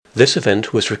This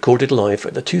event was recorded live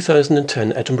at the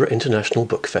 2010 Edinburgh International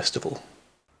Book Festival.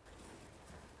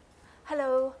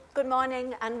 Hello, good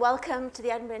morning and welcome to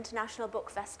the Edinburgh International Book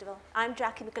Festival. I'm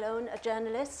Jackie McGlone, a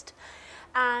journalist,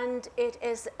 and it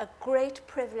is a great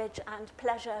privilege and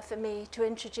pleasure for me to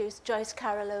introduce Joyce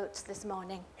Carol Oates this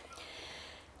morning.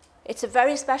 It's a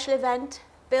very special event,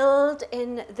 billed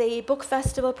in the Book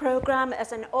Festival program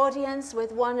as an audience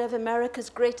with one of America's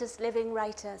greatest living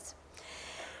writers.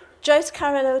 Joyce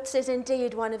Carol Oates is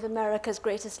indeed one of America's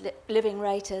greatest living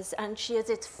writers, and she is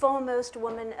its foremost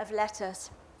woman of letters.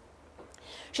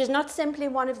 She's not simply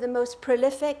one of the most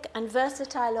prolific and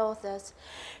versatile authors,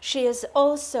 she is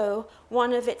also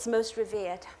one of its most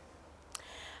revered.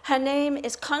 Her name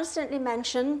is constantly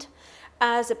mentioned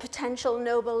as a potential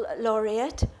Nobel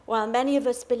laureate, while many of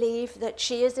us believe that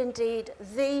she is indeed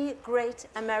the great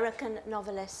American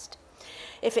novelist.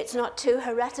 If it's not too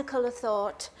heretical a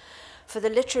thought for the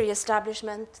literary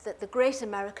establishment that the great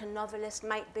American novelist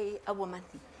might be a woman.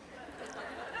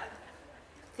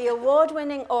 The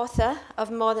award-winning author of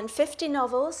more than 50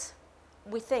 novels,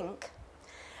 we think,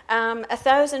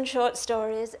 1,000 short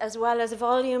stories, as well as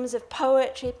volumes of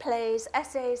poetry, plays,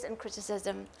 essays, and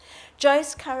criticism.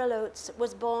 Joyce Carol Oates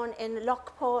was born in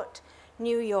Lockport,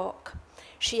 New York.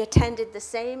 She attended the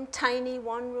same tiny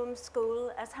one-room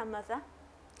school as her mother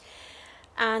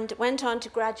and went on to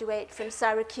graduate from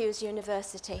Syracuse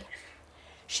University.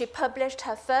 She published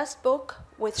her first book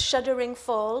with Shuddering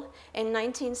Fall in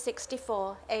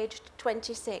 1964, aged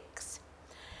 26.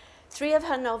 3 of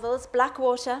her novels,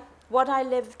 Blackwater, What I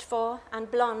Lived For, and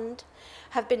Blonde,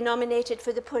 have been nominated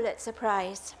for the Pulitzer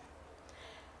Prize.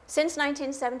 Since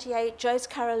 1978, Joyce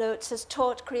Carol Oates has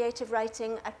taught creative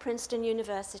writing at Princeton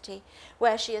University,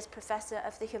 where she is Professor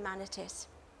of the Humanities.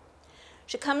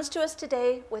 She comes to us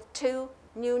today with 2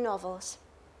 new novels,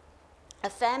 A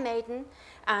Fair Maiden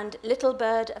and Little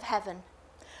Bird of Heaven,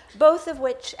 both of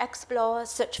which explore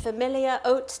such familiar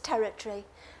Oates territory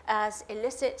as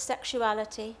illicit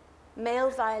sexuality, male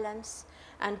violence,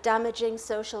 and damaging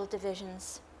social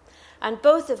divisions, and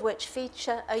both of which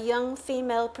feature a young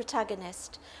female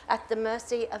protagonist at the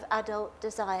mercy of adult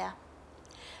desire.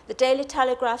 The Daily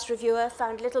Telegraph's reviewer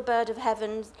found Little Bird of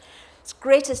Heaven's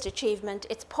greatest achievement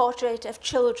its portrait of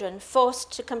children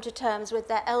forced to come to terms with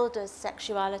their elders'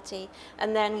 sexuality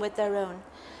and then with their own.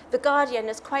 The Guardian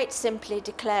has quite simply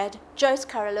declared Joyce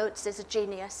Carol Oates is a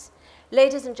genius.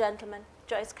 Ladies and gentlemen,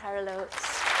 Joyce Carol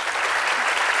Oates.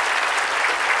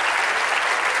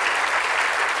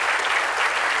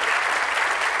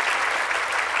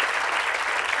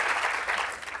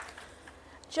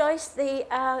 Joyce,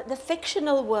 the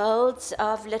fictional worlds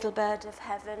of Little Bird of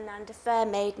Heaven and A Fair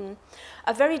Maiden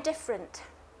are very different.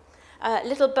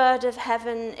 Little Bird of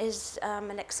Heaven is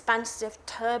an expansive,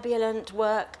 turbulent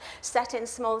work set in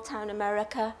small-town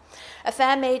America. A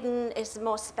Fair Maiden is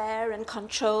more spare and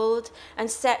controlled and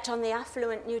set on the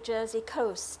affluent New Jersey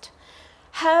coast.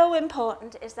 How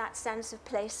important is that sense of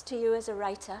place to you as a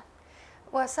writer?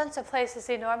 Well, a sense of place is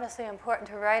enormously important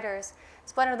to writers.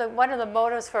 It's one of the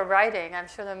motives for writing. I'm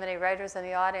sure there are many writers in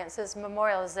the audience, is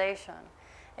memorialization.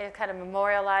 And you're kind of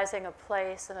memorializing a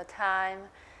place and a time,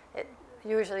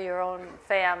 usually your own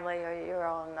family or your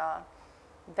own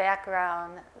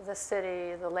background, the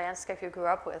city, the landscape you grew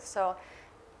up with. So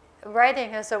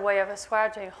writing is a way of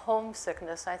assuaging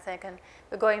homesickness, I think, and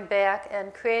going back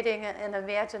and creating an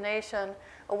imagination,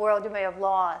 a world you may have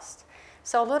lost.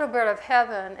 So Little Bird of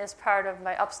Heaven is part of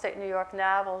my upstate New York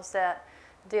novels that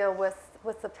deal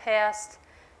with the past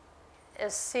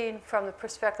as seen from the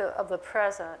perspective of the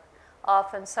present.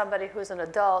 Often somebody who's an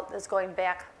adult is going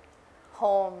back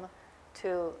home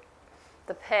to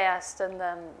the past, and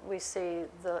then we see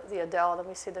the adult and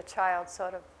we see the child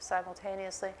sort of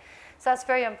simultaneously. So that's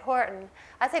very important.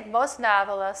 I think most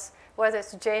novelists, whether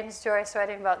it's James Joyce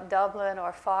writing about Dublin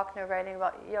or Faulkner writing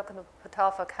about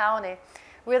Yoknapatawpha County,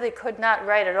 really could not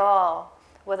write at all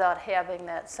without having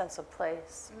that sense of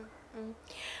place.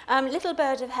 Mm-hmm. Little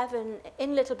Bird of Heaven,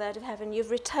 in Little Bird of Heaven,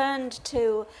 you've returned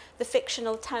to the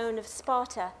fictional town of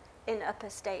Sparta in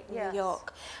upper state New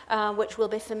York, which will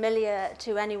be familiar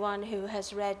to anyone who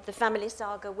has read the family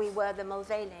saga, We Were the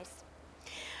Mulvaneys.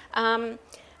 And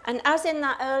as in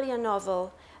that earlier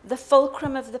novel, the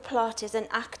fulcrum of the plot is an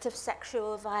act of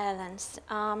sexual violence.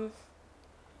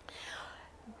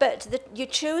 But you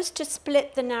choose to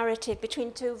split the narrative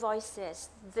between 2 voices.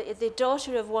 The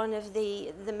daughter of one of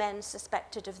the men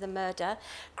suspected of the murder,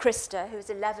 Krista, who's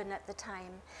 11 at the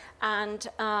time, and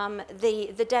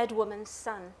the dead woman's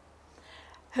son,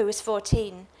 who is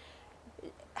 14.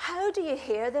 How do you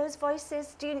hear those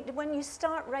voices? When you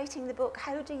start writing the book,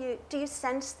 how do you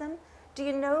sense them? Do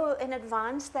you know in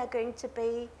advance they're going to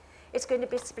be it's going to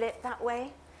be split that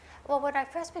way? Well, when I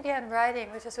first began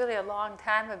writing, which was really a long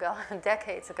time ago,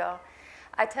 decades ago,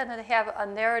 I tended to have a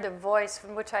narrative voice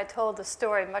from which I told the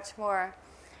story much more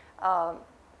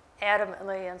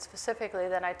adamantly and specifically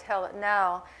than I tell it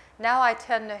now. Now I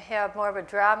tend to have more of a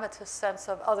dramatist sense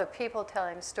of other people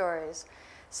telling stories.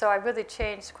 So I really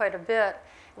changed quite a bit.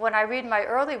 When I read my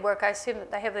early work, I see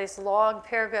that I have these long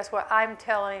paragraphs where I'm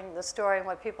telling the story and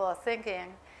what people are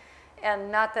thinking,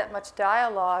 and not that much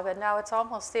dialogue. And now it's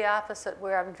almost the opposite,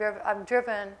 where I'm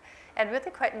driven and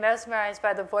really quite mesmerized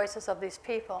by the voices of these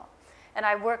people. And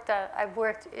I've worked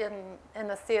in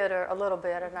the theater a little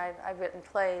bit, and I've written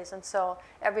plays, and so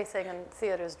everything in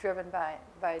theater is driven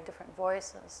by different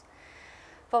voices.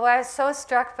 But what I was so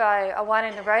struck by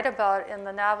wanting to write about in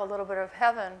the novel Little Bit of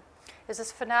Heaven is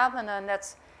this phenomenon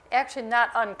that's actually not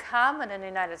uncommon in the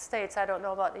United States, I don't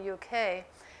know about the UK,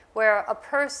 where a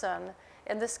person,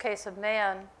 in this case a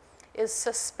man, is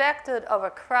suspected of a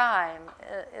crime,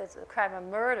 it's a crime of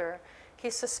murder.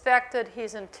 He's suspected,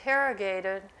 he's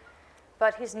interrogated,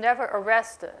 but he's never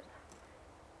arrested.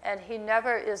 And he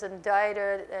never is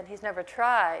indicted, and he's never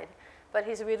tried. But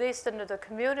he's released into the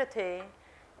community,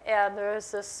 and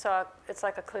there's this, it's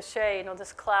like a cliche, you know,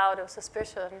 this cloud of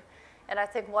suspicion. And I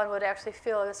think one would actually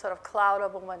feel this sort of cloud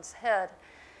over one's head.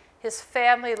 His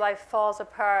family life falls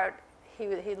apart.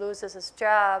 He loses his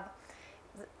job.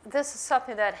 This is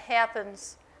something that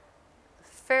happens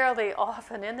fairly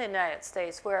often in the United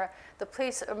States, where the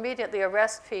police immediately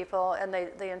arrest people and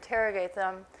they interrogate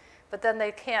them, but then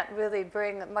they can't really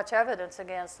bring much evidence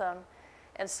against them.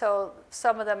 And so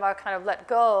some of them are kind of let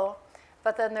go,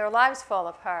 but then their lives fall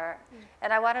apart.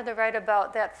 And I wanted to write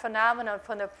about that phenomenon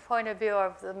from the point of view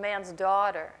of the man's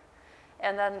daughter.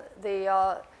 And then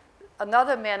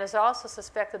another man is also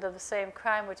suspected of the same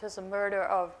crime, which is the murder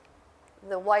of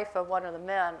the wife of one of the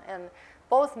men. And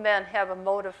both men have a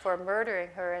motive for murdering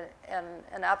her and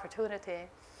an opportunity.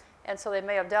 And so they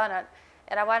may have done it.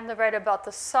 And I wanted to write about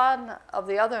the son of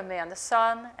the other man, the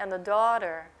son and the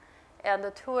daughter. And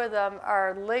the two of them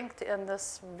are linked in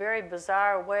this very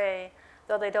bizarre way,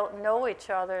 though they don't know each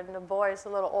other, and the boy is a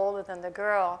little older than the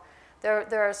girl.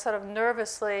 They're sort of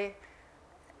nervously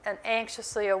and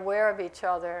anxiously aware of each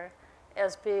other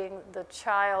as being the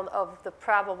child of the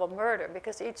probable murder,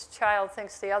 because each child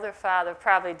thinks the other father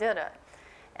probably did it.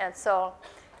 And so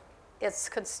it's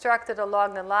constructed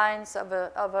along the lines of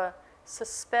a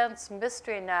suspense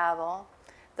mystery novel,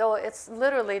 though it's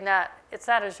literally not, it's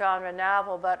not a genre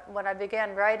novel, but when I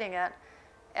began writing it,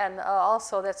 and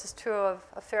also this is true of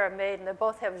A Fair Maiden, they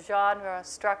both have genre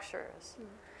structures.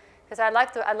 Because I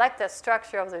like that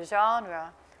structure of the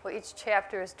genre, where each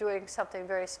chapter is doing something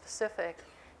very specific,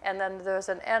 and then there's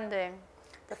an ending.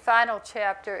 The final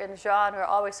chapter in genre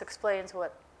always explains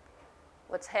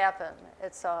what's happened.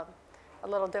 It's a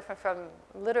little different from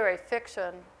literary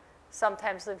fiction.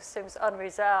 Sometimes it seems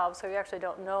unresolved, so you actually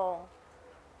don't know.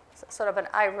 It's sort of an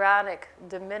ironic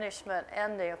diminishment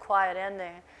ending, a quiet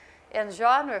ending. In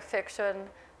genre fiction,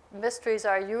 mysteries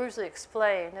are usually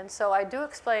explained, and so I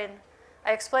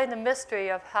explain the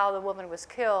mystery of how the woman was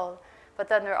killed, but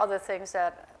then there are other things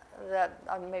that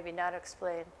are maybe not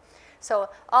explained. So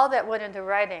all that went into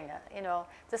writing it. You know,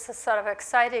 this is sort of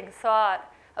exciting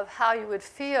thought of how you would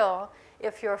feel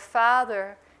if your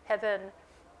father had been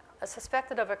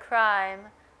suspected of a crime,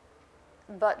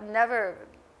 but never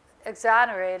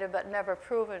exonerated, but never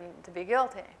proven to be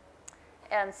guilty.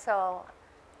 And so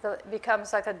it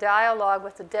becomes like a dialogue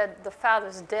with the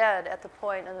father's dead at the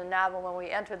point in the novel when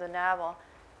we enter the novel.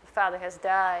 The father has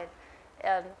died.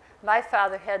 And my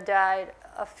father had died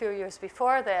a few years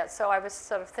before that, so I was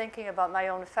sort of thinking about my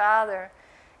own father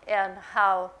and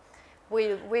how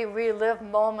we relive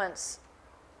moments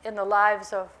in the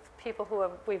lives of people who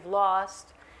we've lost.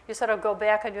 You sort of go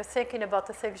back and you're thinking about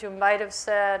the things you might have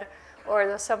said, or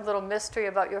there's some little mystery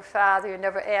about your father, you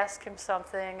never ask him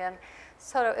something, and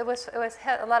sort of it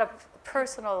had a lot of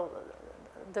personal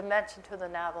dimension to the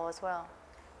novel as well.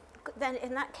 Then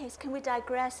in that case, can we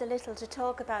digress a little to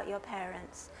talk about your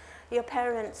parents? Your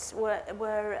parents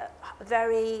were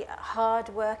very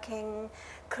hard-working,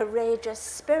 courageous,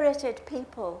 spirited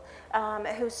people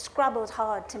who scrabbled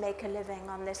hard to make a living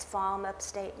on this farm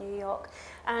upstate New York.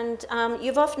 And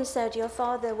you've often said your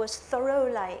father was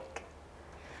Thoreau-like.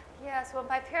 Yes, well,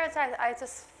 my parents, I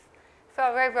just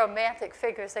felt very romantic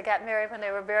figures. They got married when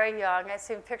they were very young. I've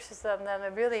seen pictures of them.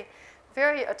 They're really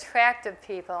very attractive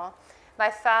people. My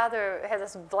father had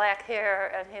this black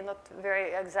hair, and he looked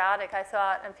very exotic, I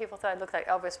thought, and people thought I looked like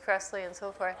Elvis Presley and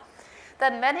so forth.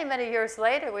 Then many, many years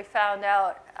later, we found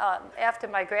out, after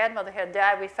my grandmother had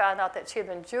died, we found out that she had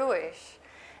been Jewish.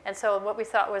 And so what we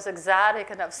thought was exotic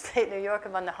in upstate New York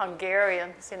among the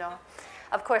Hungarians, you know.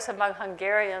 Of course, among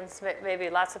Hungarians, maybe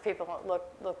lots of people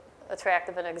look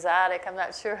attractive and exotic. I'm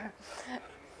not sure.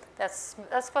 That's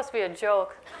supposed to be a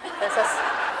joke.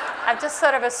 I'm just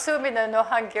sort of assuming there are no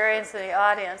Hungarians in the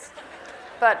audience.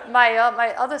 But my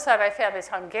other side of my family is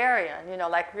Hungarian, you know,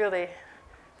 like really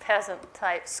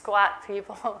peasant-type, squat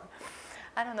people.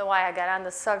 I don't know why I got on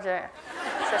the subject.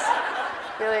 It's just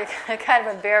really kind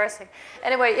of embarrassing.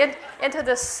 Anyway, into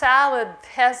this solid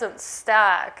peasant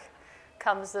stock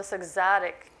comes this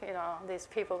exotic, you know, these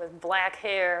people with black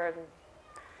hair and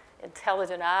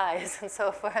intelligent eyes and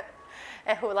so forth,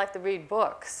 and who like to read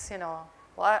books, you know.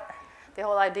 What? The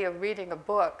whole idea of reading a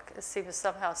book seems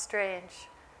somehow strange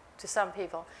to some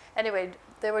people. Anyway,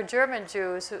 there were German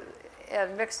Jews who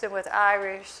mixed in with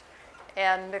Irish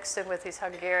and mixed in with these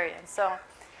Hungarians. So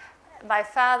my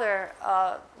father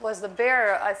was the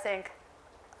bearer, I think,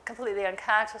 completely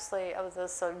unconsciously of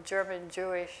this German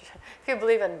Jewish, if you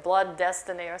believe in blood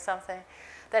destiny or something,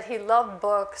 that he loved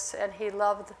books and he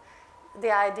loved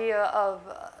the idea of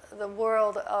the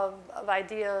world of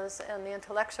ideas and the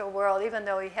intellectual world, even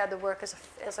though he had to work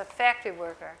as a factory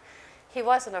worker. He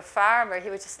wasn't a farmer. He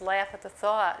would just laugh at the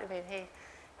thought. I mean,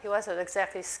 he wasn't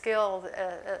exactly skilled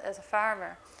as a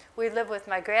farmer. We lived with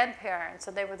my grandparents,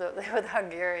 and they were the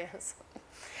Hungarians.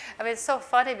 I mean, it's so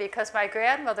funny because my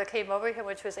grandmother came over here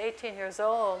when she was 18 years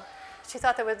old. She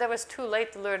thought that was too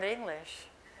late to learn English.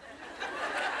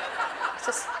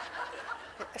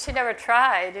 She never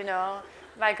tried, you know.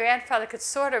 My grandfather could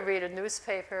sort of read a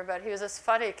newspaper, but he was this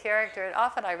funny character. And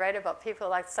often I write about people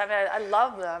like this. I mean, I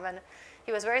love them. And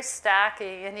he was very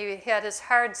stocky, and he had his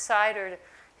hard cider,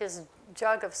 his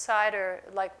jug of cider,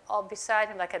 like all beside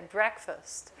him, like at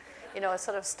breakfast. You know,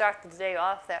 sort of start the day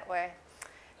off that way.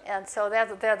 And so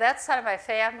that side of my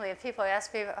family, and people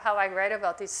ask me how I write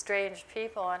about these strange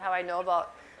people and how I know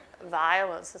about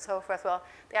violence and so forth. Well,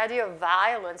 the idea of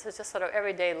violence is just sort of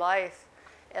everyday life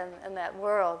in that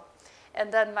world. And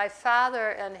then my father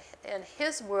and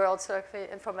his world, sort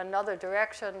of from another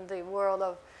direction, the world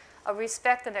of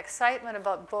respect and excitement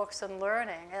about books and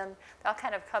learning, and they'll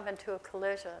kind of come into a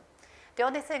collision. The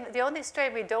only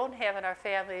strain we don't have in our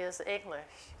family is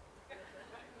English.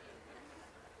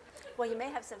 Well, you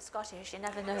may have some Scottish, you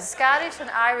never know. Scottish and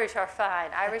Irish are fine.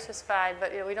 Irish is fine,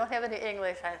 but you know, we don't have any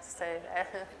English, I have to say.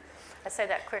 I say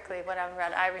that quickly when I'm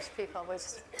around Irish people, which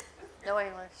no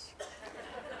English.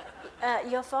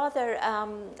 Your father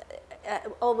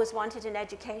always wanted an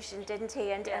education, didn't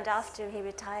he? And, Yes. and after he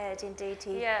retired, indeed,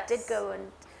 he Yes. did go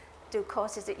and do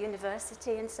courses at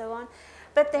university and so on.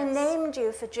 But they Yes. named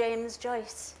you for James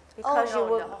Joyce because you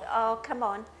were. No. Oh, come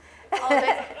on. Oh,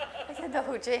 they didn't know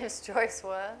who James Joyce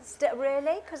was.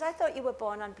 Really? Because I thought you were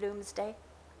born on Bloomsday.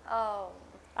 Oh,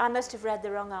 I must have read the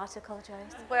wrong article,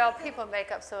 Joyce. well, people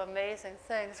make up some amazing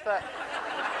things, but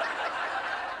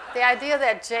the idea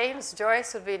that James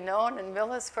Joyce would be known in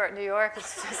Millersburg, New York is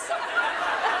just,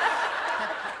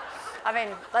 I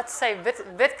mean, let's say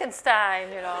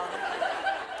Wittgenstein, you know.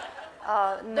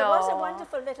 No. There was a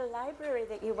wonderful little library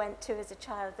that you went to as a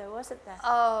child, though, wasn't there?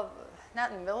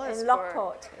 Not in Millersburg.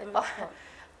 In Lockport.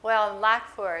 Well, in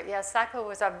Lockport, yes, Lockport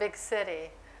was our big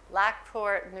city.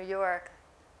 Lockport, New York.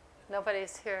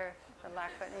 Nobody's here in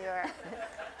Lockport, New York.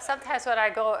 Sometimes when I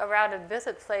go around and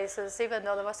visit places, even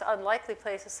though the most unlikely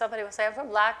places, somebody will say, I'm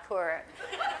from Lockport.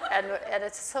 And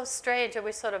it's so strange, and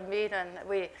we sort of meet and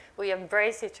we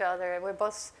embrace each other, and we're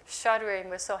both shuddering.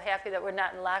 We're so happy that we're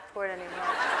not in Lockport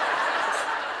anymore.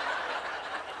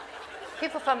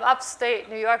 People from upstate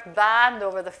New York bond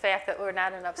over the fact that we're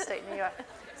not in upstate New York.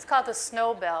 It's called the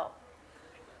Snow Belt.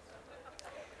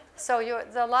 So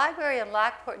the library in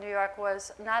Lockport, New York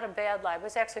was not a bad library. It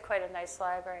was actually quite a nice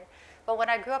library. But when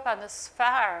I grew up on this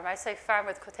farm, I say farm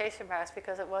with quotation marks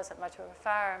because it wasn't much of a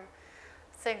farm,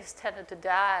 things tended to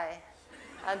die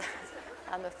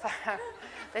on the farm.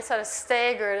 They sort of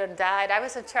staggered and died. I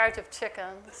was in charge of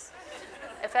chickens.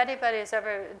 If anybody's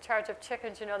ever in charge of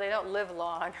chickens, you know they don't live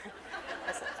long.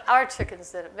 Our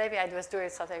chickens did it. Maybe I was doing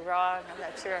something wrong, I'm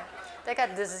not sure. They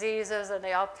got diseases and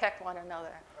they all pecked one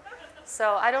another.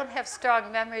 So I don't have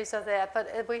strong memories of that,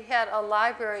 but we had a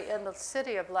library in the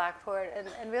city of Lockport,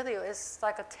 and really it was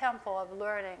like a temple of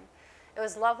learning. It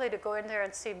was lovely to go in there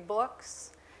and see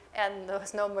books, and there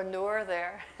was no manure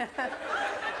there.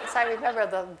 So I remember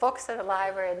the books in the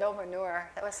library and no manure.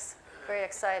 That was very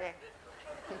exciting.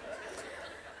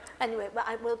 Anyway,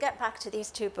 we'll get back to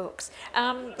these two books.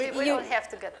 We don't have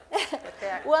to get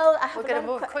back. Well, we're going to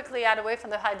move quickly on away from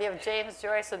the idea of James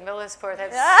Joyce and Millersburg.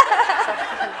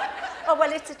 Oh,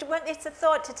 well, it's a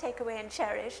thought to take away and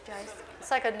cherish, Joyce.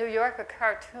 It's like a New Yorker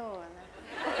cartoon.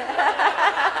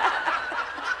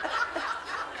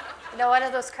 You know, one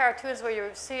of those cartoons where you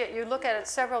see it, you look at it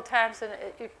several times and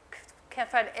you can't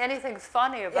find anything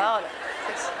funny about it.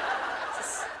 It's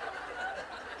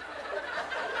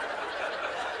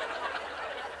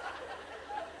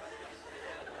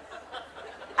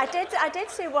I did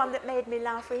see one that made me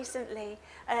laugh recently.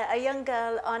 A young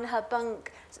girl on her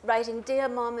bunk writing, "Dear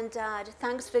Mom and Dad,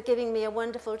 thanks for giving me a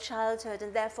wonderful childhood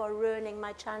and therefore ruining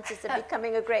my chances of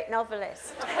becoming a great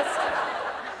novelist."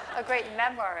 a great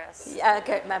memoirist. Yeah, a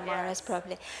great memoirist, Yes.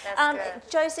 probably. That's good.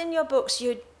 Joyce, in your books,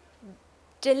 you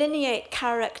delineate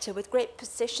character with great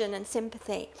precision and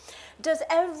sympathy. Does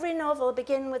every novel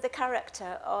begin with a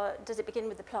character, or does it begin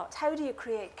with the plot? How do you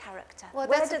create character? Well,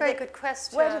 that's a very good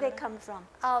question. Where do they come from?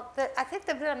 I think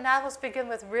the novels begin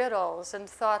with riddles and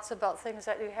thoughts about things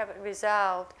that you haven't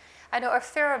resolved. I know A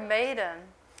Fair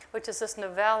Maiden, which is this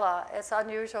novella. It's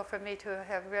unusual for me to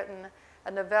have written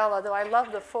a novella, though I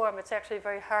love the form. It's actually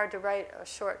very hard to write a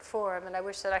short form, and I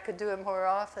wish that I could do it more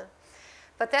often.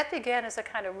 But that began as a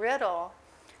kind of riddle.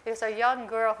 There's a young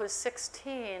girl who's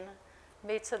 16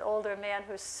 meets an older man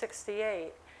who's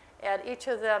 68, and each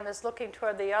of them is looking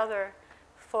toward the other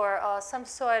for some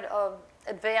sort of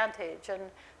advantage.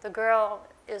 And the girl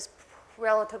is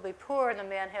relatively poor, and the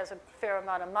man has a fair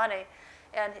amount of money.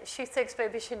 And she thinks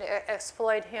maybe she can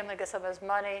exploit him and get some of his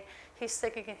money. He's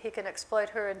thinking he can exploit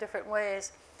her in different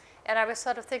ways. And I was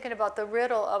sort of thinking about the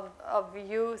riddle of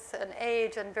youth and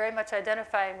age and very much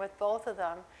identifying with both of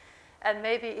them. And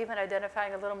maybe even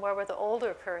identifying a little more with the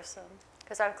older person,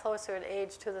 because I'm closer in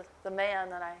age to the man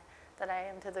than I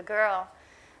am to the girl.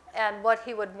 And what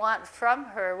he would want from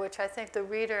her, which I think the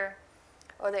reader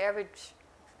or the average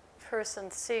person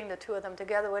seeing the two of them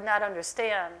together would not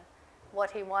understand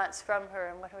what he wants from her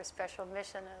and what her special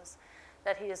mission is,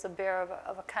 that he is the bearer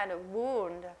of a kind of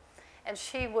wound. And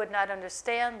she would not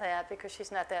understand that because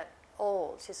she's not that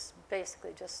old. She's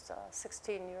basically just a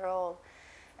 16-year-old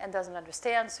and doesn't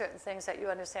understand certain things that you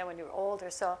understand when you're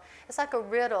older. So it's like a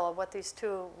riddle of what these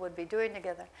two would be doing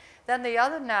together. Then the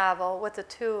other novel with the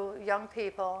two young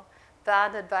people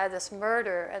bonded by this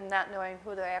murder and not knowing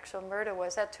who the actual murder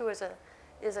was, that too is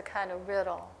a kind of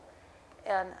riddle.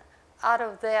 And out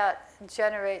of that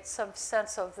generates some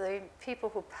sense of the people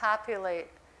who populate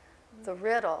the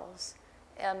riddles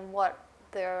and what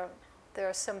their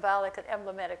symbolic and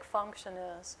emblematic function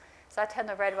is. So I tend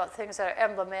to write about things that are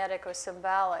emblematic or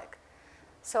symbolic.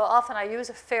 So often I use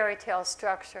a fairy tale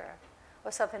structure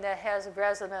or something that has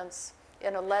resonance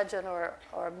in a legend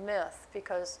or myth,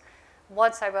 because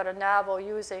once I wrote a novel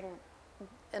using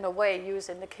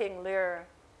the King Lear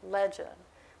legend,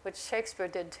 which Shakespeare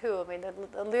did too. I mean,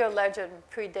 the Lear legend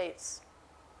predates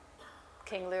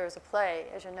King Lear as a play,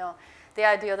 as you know. The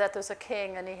idea that there's a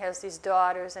king and he has these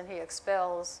daughters and he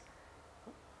expels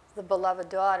the beloved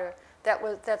daughter,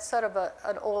 that's sort of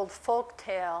an old folk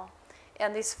tale.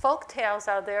 And these folk tales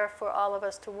are there for all of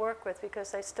us to work with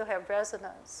because they still have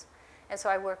resonance. And so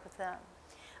I work with them.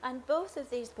 And both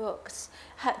of these books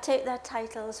take their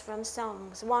titles from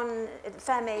songs. One,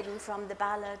 Fair Maiden, from the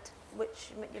ballad,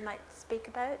 which you might speak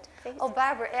about, please. Oh,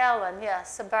 Barbara Allen,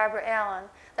 yes, Barbara Allen.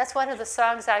 That's one of the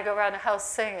songs I go around the house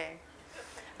singing.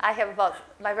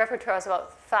 My repertoire is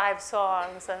about 5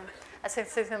 songs, and I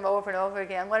sing them over and over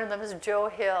again. One of them is Joe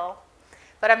Hill,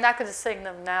 but I'm not going to sing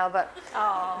them now. But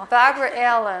Barbara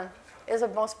Allen is a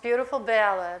most beautiful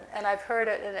ballad, and I've heard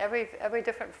it in every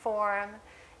different form,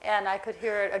 and I could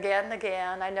hear it again and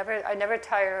again. I never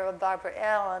tire of Barbara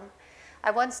Allen. I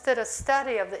once did a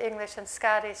study of the English and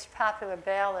Scottish popular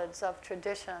ballads of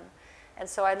tradition, and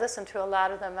so I listened to a lot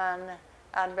of them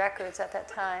on records at that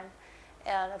time.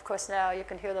 And of course now you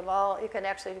can hear them all. You can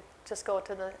actually just go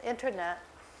to the internet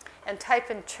and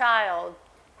type in Child.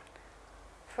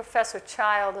 Professor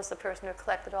Child is the person who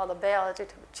collected all the ballads.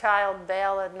 Child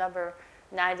ballad number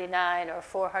 99 or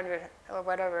 400 or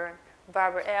whatever,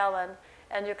 Barbara Allen,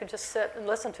 and you can just sit and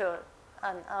listen to it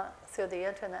through the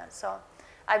internet. So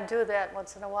I do that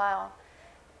once in a while.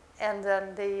 And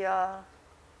then the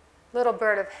Little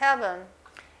Bird of Heaven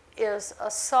is a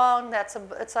song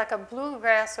it's like a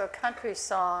bluegrass or country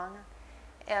song,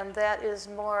 and that is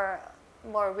more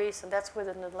recent. That's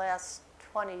within the last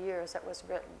 20 years that was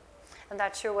written. I'm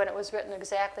not sure when it was written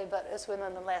exactly, but it's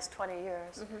within the last 20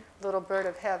 years. Mm-hmm. Little Bird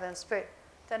of Heaven. Do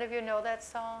any of you know that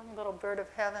song, Little Bird of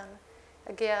Heaven?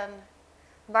 Again,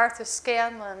 Martha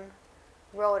Scanlon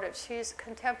wrote it. She's a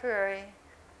contemporary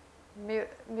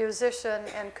musician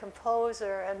and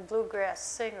composer and bluegrass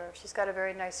singer. She's got a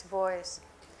very nice voice.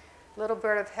 Little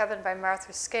Bird of Heaven by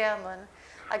Martha Scanlon.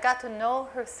 I got to know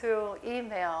her through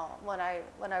email when I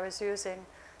was using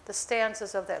the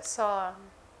stanzas of that song.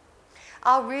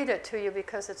 I'll read it to you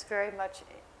because it's very much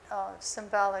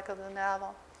symbolic of the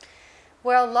novel.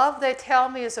 Well, love, they tell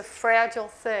me, is a fragile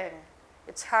thing.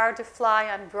 It's hard to fly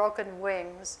on broken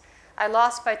wings. I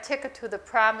lost my ticket to the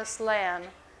promised land,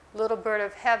 little bird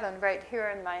of heaven right here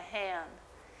in my hand.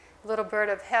 Little bird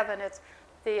of heaven, it's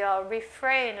the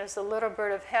refrain is the little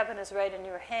bird of heaven is right in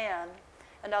your hand.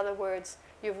 In other words,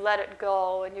 you've let it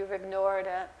go and you've ignored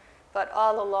it, but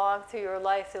all along through your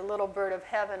life, the little bird of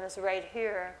heaven is right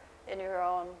here in your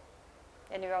own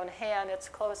hand. It's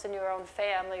close in your own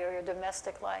family or your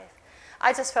domestic life.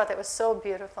 I just felt it was so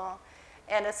beautiful,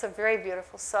 and it's a very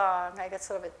beautiful song. I get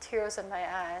sort of tears in my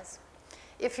eyes.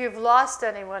 If you've lost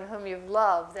anyone whom you've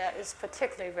loved, that is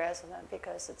particularly resonant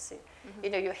because it's, you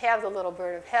know, you have the little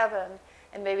bird of heaven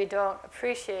and maybe don't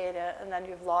appreciate it, and then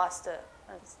you've lost it,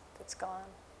 and it's gone.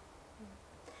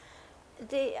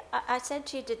 I said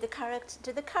to you, did the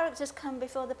characters come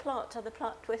before the plot, or the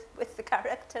plot with the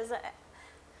characters?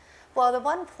 Well, the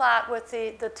one plot with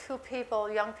the two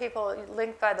people, young people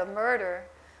linked by the murder,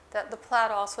 that the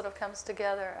plot all sort of comes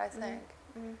together, I think.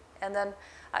 Mm-hmm. And then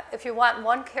if you want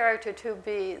one character to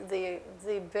be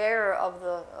the bearer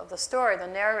of the story, the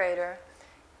narrator,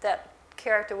 that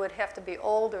character would have to be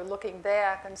older, looking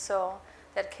back, and so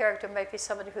that character might be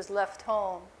somebody who's left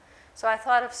home. So I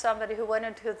thought of somebody who went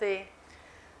into the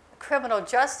criminal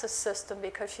justice system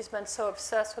because she's been so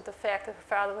obsessed with the fact that her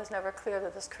father was never cleared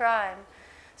of this crime.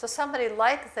 So somebody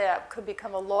like that could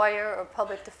become a lawyer or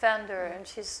public defender, and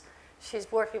she's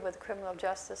working with the criminal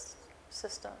justice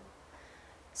system.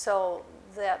 So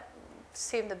that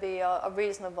seemed to be a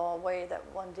reasonable way that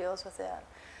one deals with that.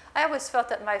 I always felt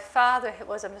that my father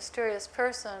was a mysterious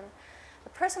person. The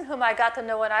person whom I got to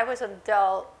know when I was an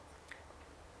adult,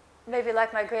 maybe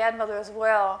like my grandmother as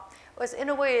well, was in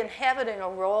a way inhabiting a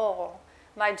role.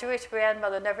 My Jewish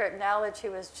grandmother never acknowledged she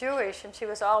was Jewish, and she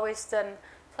was always then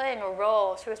playing a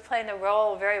role. She was playing the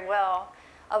role very well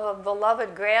of a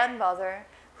beloved grandmother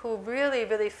who really,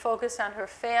 really focused on her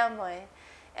family,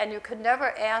 and you could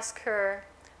never ask her,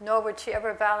 nor would she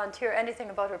ever volunteer anything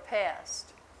about her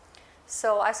past.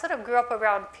 So I sort of grew up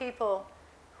around people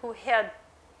who had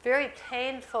very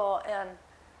painful and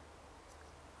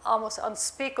almost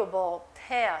unspeakable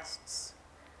pasts,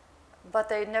 but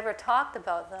they never talked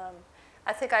about them.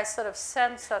 I think I sort of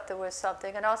sensed that there was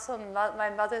something, and also my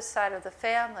mother's side of the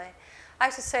family. I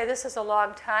should say this is a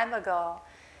long time ago,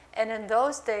 and in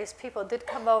those days people did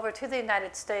come over to the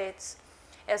United States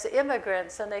as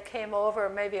immigrants, and they came over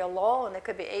maybe alone. They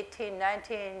could be 18,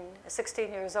 19,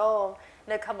 16 years old,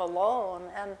 and they come alone,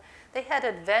 and they had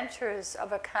adventures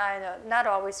of a kind of not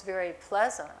always very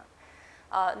pleasant.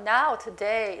 Now,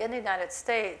 today, in the United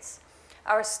States,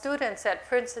 our students at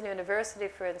Princeton University,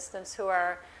 for instance, who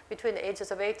are between the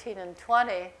ages of 18 and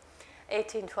 20,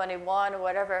 18, 21, or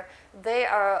whatever, they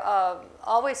are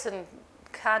always in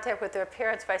contact with their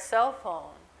parents by cell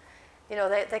phone. You know,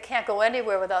 they can't go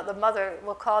anywhere without the mother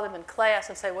will call them in class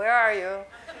and say, "Where are you?"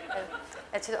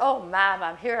 And she says, "Oh, Mom,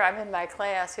 I'm here. I'm in my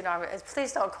class. You know,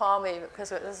 please don't call me because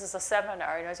this is a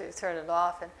seminar." You know, so you turn it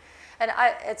off. And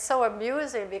it's so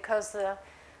amusing because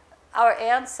our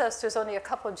ancestors only a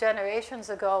couple of generations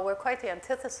ago were quite the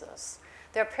antithesis.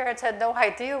 Their parents had no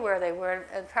idea where they were,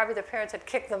 and probably their parents had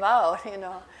kicked them out, you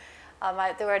know.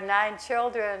 There were 9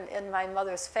 children in my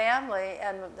mother's family,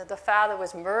 and the father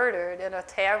was murdered in a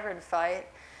tavern fight.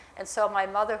 And so my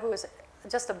mother, who was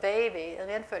just a baby, an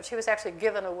infant, she was actually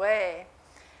given away.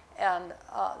 And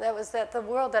the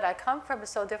world that I come from is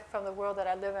so different from the world that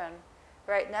I live in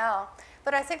right now.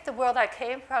 But I think the world I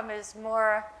came from is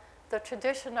more the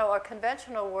traditional or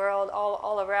conventional world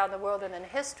all around the world and in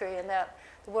history, and that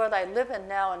the world I live in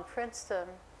now in Princeton,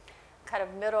 kind of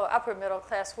upper middle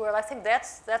class world, I think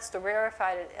that's the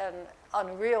rarefied and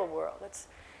unreal world.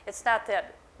 It's not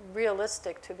that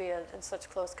realistic to be in such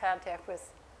close contact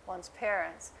with one's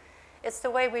parents. It's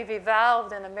the way we've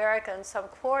evolved in America and some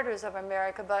quarters of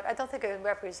America, but I don't think it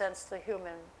represents the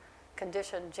human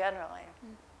condition generally.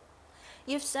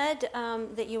 You've said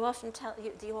that you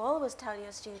always tell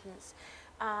your students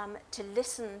to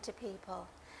listen to people.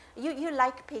 You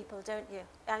like people, don't you?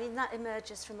 I mean, that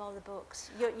emerges from all the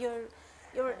books.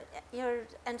 You're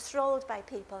enthralled by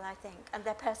people, I think, and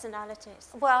their personalities.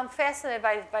 Well, I'm fascinated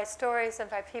by stories and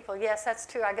by people. Yes, that's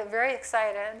true. I get very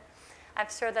excited. I'm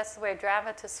sure that's the way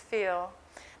dramatists feel.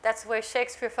 That's the way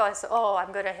Shakespeare felt. He said, "Oh,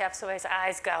 I'm going to have somebody's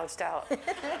eyes gouged out."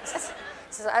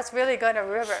 So that's really going to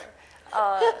river.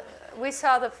 We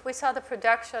saw the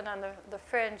production on the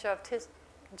Fringe of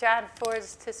John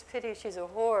Ford's "'Tis Pity She's a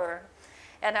Whore,"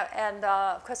 and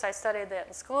of course I studied that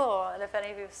in school. And if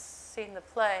any of you've seen the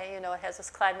play, you know it has this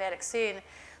climatic scene.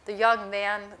 the young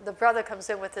man, the brother comes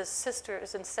in with his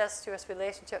sister's incestuous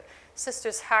relationship.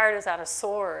 Sister's heart is on a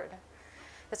sword.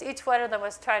 Because each one of them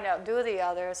was trying to outdo the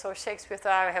other. So Shakespeare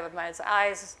thought, I have my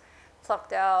eyes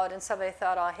plucked out, and somebody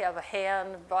thought, I'll have a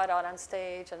hand brought out on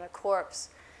stage and a corpse.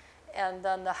 And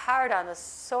then the heart on the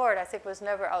sword, I think, was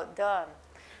never outdone.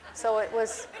 So it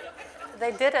was,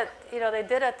 they did it, they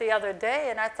did it the other day,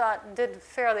 and I thought did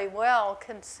fairly well,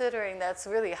 considering that's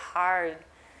really hard.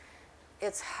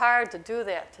 It's hard to do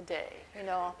that today,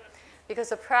 because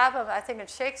the problem, I think in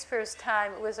Shakespeare's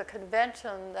time, it was a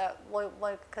convention that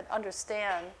one could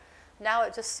understand. Now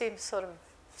it just seems sort of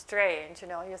strange,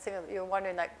 you're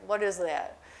wondering, like, what is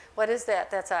that? What is that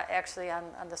that's actually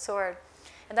on the sword?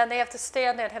 And then they have to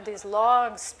stand there and have these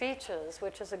long speeches,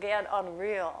 which is, again,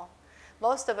 unreal.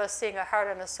 Most of us seeing a heart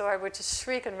on a sword would just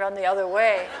shriek and run the other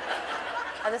way.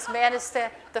 And this man is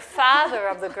the father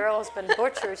of the girl has been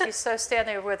butchered. He's sort of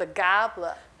standing there with a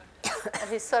goblet. And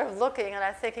he's sort of looking, and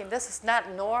I'm thinking, this is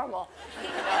not normal.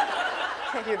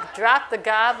 You drop the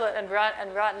goblet and run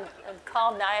and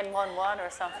call 911 or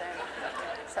something.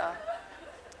 So.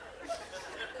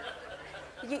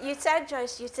 You said,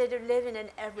 Joyce, you said you live in a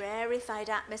rarefied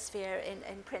atmosphere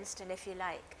in Princeton, if you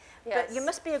like. Yes. But you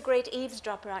must be a great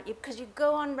eavesdropper, aren't you? Because you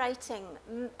go on writing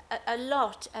a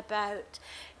lot about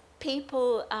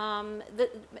people,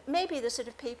 maybe the sort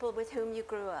of people with whom you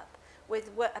grew up,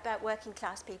 about working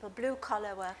class people, blue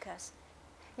collar workers.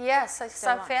 Yes,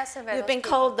 I'm fascinated. You've been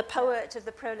called the poet of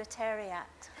the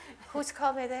proletariat. Who's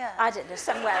called me that? I don't know,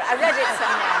 somewhere. I read it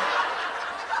somewhere.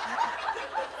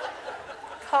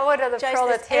 Poet of the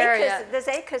proletariat. There's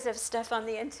acres of stuff on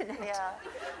the internet. Yeah,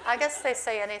 I guess they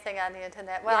say anything on the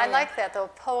internet. Well, yeah, I like that, though,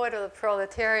 poet of the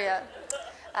proletariat.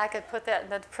 I could put that in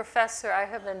the professor. I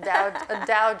have an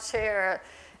endowed chair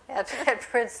at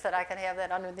Princeton. I can have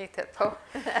that underneath that poet.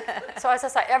 So it's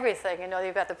just like everything,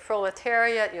 you've got the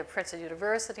proletariat, you have Princeton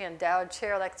University, endowed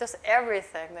chair, like just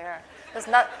everything there.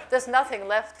 There's nothing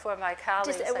left for my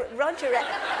colleagues. Roger.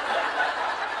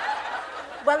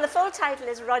 Well, the full title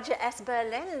is Roger S.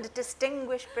 Berlind,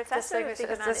 Distinguished Professor of the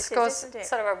Humanities, this goes isn't it?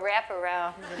 sort of a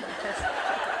wraparound.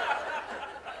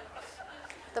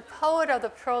 The poet of the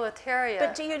proletariat.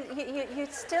 But do you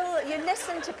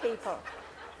listen to people?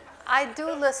 I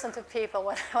do listen to people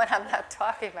when I'm not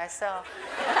talking myself.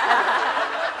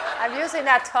 I'm usually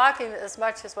not talking as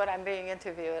much as when I'm being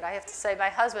interviewed. I have to say my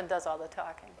husband does all the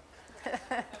talking.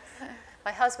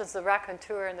 My husband's the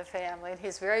raconteur in the family, and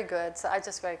he's very good, so I'm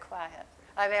just very quiet.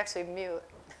 I'm actually mute.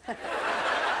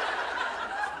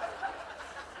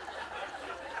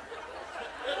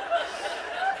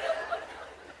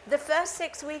 The first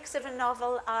 6 weeks of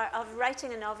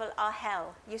writing a novel are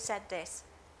hell. You said this.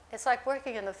 It's like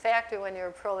working in the factory when you're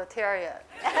a proletariat.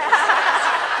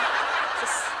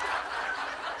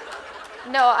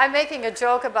 No, I'm making a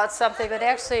joke about something, but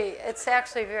actually,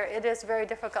 it is very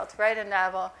difficult to write a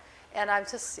novel. And I'm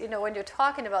just, when you're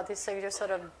talking about these things, you're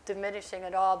sort of diminishing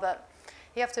it all. But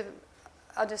you have to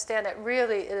understand that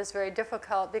really it is very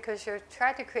difficult because you're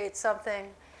trying to create some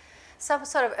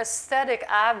sort of aesthetic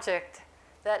object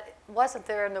that wasn't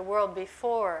there in the world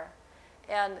before.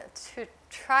 And to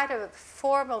try to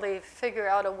formally figure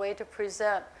out a way to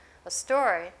present a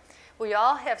story. We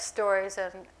all have stories,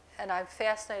 and I'm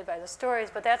fascinated by the stories,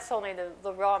 but that's only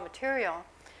the raw material.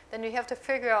 Then you have to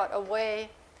figure out a way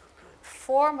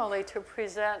formally to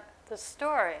present the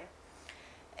story.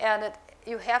 And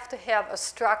you have to have a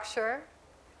structure.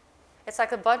 It's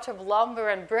like a bunch of lumber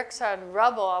and bricks and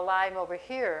rubble are lying over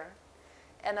here.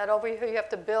 And then over here you have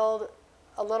to build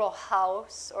a little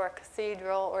house or a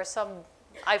cathedral or some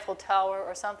Eiffel Tower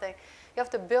or something. You have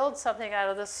to build something out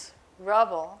of this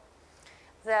rubble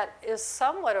that is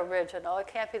somewhat original. It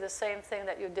can't be the same thing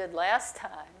that you did last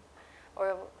time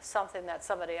or something that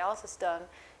somebody else has done.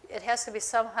 It has to be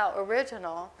somehow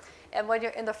original. And when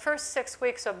you're in the first 6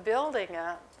 weeks of building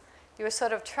it, you're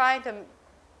sort of trying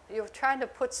to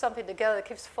put something together that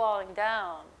keeps falling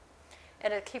down.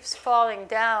 And it keeps falling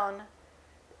down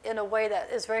in a way that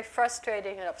is very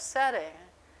frustrating and upsetting.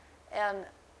 And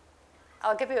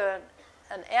I'll give you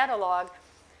an analog.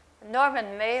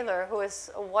 Norman Mailer, who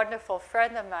is a wonderful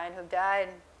friend of mine who died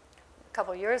a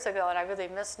couple years ago, and I really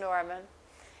miss Norman.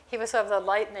 He was sort of the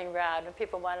lightning rod. When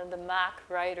people wanted to mock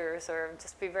writers or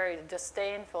just be very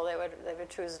disdainful, they would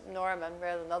choose Norman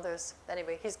rather than others.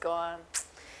 Anyway, he's gone.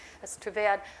 That's too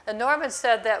bad. And Norman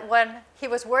said that when he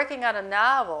was working on a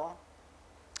novel,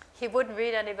 he wouldn't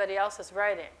read anybody else's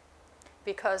writing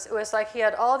because it was like he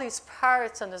had all these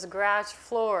parts on his garage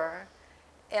floor,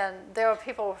 and there were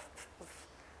people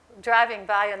driving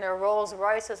by in their Rolls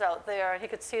Royces out there, and he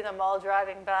could see them all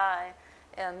driving by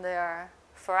in their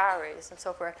Ferraris and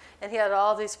so forth. And he had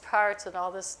all these parts and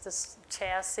all this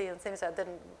chassis and things that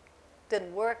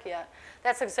didn't work yet.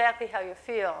 That's exactly how you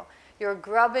feel. You're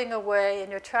grubbing away and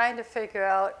you're trying to figure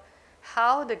out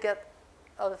how to get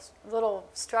a little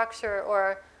structure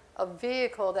or a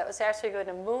vehicle that was actually going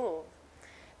to move,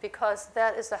 because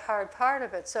that is the hard part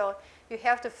of it. So you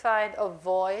have to find a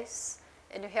voice,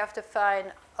 and you have to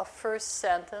find a first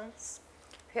sentence.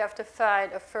 You have to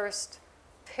find a first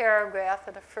paragraph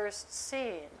and a first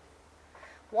scene.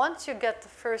 Once you get the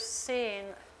first scene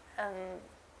and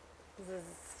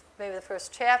maybe the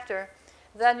first chapter,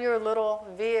 then your little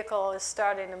vehicle is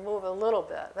starting to move a little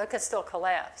bit. It can still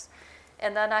collapse.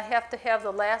 And then I have to have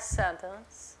the last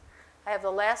sentence. I have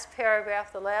the last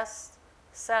paragraph, the last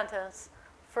sentence,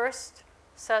 first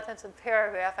sentence and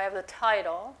paragraph. I have the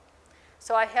title.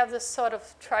 So I have this sort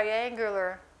of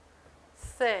triangular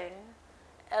thing,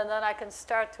 and then I can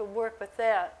start to work with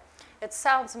that. It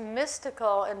sounds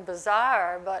mystical and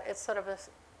bizarre, but it's sort of a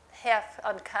half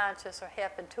unconscious or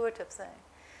half intuitive thing.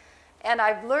 And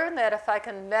I've learned that if I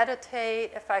can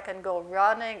meditate, if I can go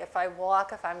running, if I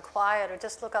walk, if I'm quiet, or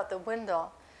just look out the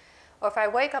window, or if I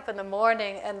wake up in the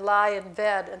morning and lie in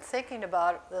bed and thinking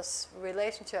about this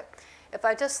relationship, if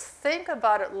I just think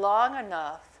about it long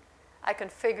enough, I can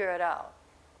figure it out.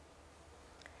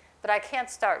 But I can't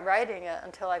start writing it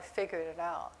until I've figured it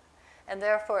out. And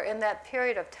therefore, in that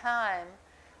period of time,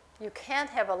 you can't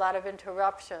have a lot of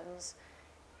interruptions.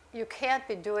 You can't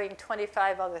be doing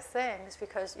 25 other things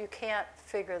because you can't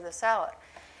figure this out.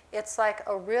 It's like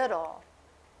a riddle,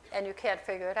 and you can't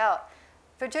figure it out.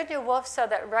 Virginia Woolf said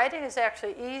that writing is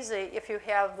actually easy if you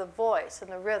have the voice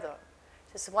and the rhythm.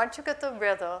 Just once you get the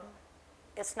rhythm,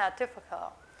 it's not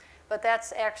difficult. But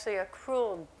that's actually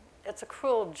it's a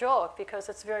cruel joke because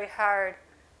it's very hard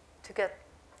to get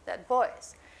that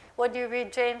voice. When you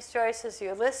read James Joyce's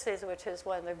Ulysses, which is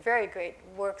one of the very great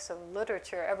works of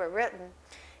literature ever written,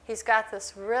 he's got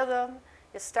this rhythm.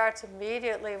 It starts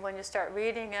immediately when you start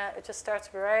reading it. It just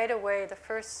starts right away. The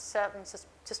first sentence is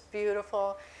just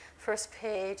beautiful. First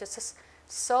page, it's just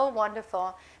so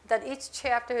wonderful. Then each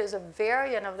chapter is a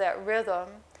variant of that rhythm.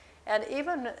 And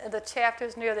even the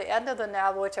chapters near the end of the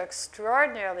novel, which are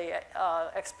extraordinarily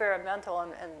experimental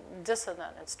and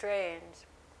dissonant and strange,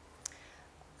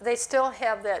 they still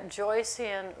have that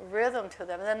Joycean rhythm to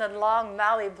them. And then the long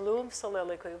Molly Bloom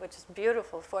soliloquy, which is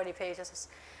beautiful, 40 pages, is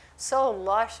so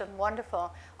lush and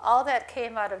wonderful. All that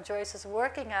came out of Joyce's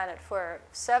working on it for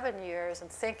 7 years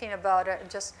and thinking about it and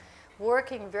just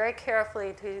working very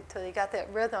carefully till he got that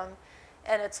rhythm.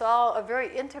 And it's all a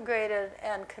very integrated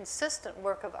and consistent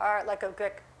work of art, like a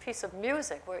good piece of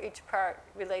music where each part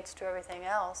relates to everything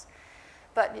else.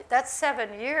 But that's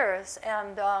 7 years,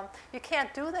 and you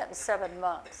can't do that in 7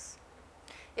 months.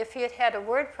 If he had had a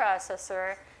word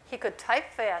processor, he could type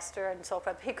faster and so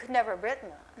forth, but he could never have written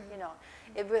it, you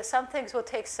know. Some things will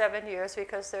take 7 years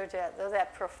because they're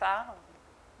that profound.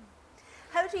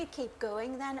 How do you keep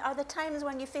going then? Are there times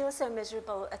when you feel so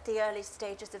miserable at the early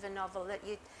stages of a novel that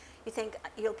you think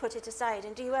you'll put it aside,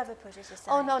 and do you ever put it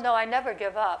aside? Oh, no, I never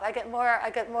give up. I get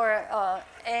more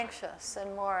anxious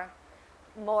and more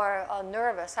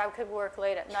nervous. I could work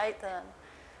late at night then.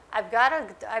 I've got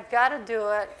to do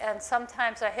it, and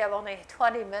sometimes I have only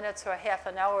 20 minutes or half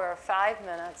an hour or 5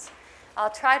 minutes.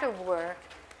 I'll try to work.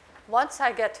 Once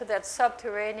I get to that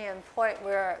subterranean point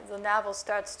where the novel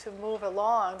starts to move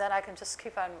along, then I can just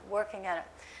keep on working at it.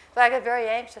 But I get very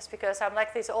anxious because I'm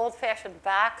like these old-fashioned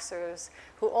boxers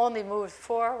who only moved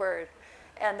forward,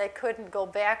 and they couldn't go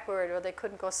backward or they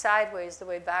couldn't go sideways the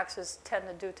way boxers tend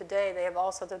to do today. They have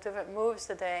all sorts of different moves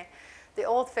today. The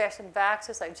old-fashioned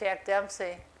boxers like Jack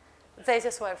Dempsey, they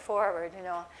just went forward, you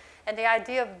know. And the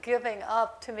idea of giving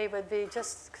up to me would be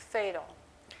just fatal.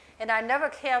 And I never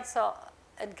cancel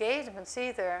engagements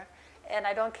either, and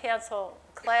I don't cancel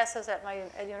classes at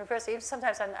university. Even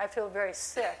sometimes I feel very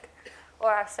sick, or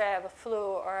I say I have a flu,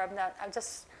 or I'm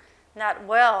just not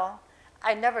well.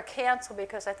 I never cancel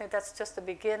because I think that's just the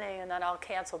beginning, and then I'll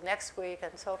cancel next week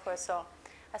and so forth. So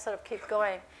I sort of keep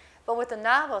going. But with the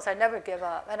novels, I never give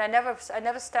up, and I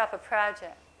never stop a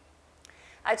project.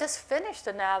 I just finished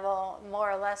a novel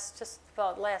more or less just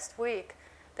about last week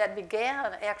that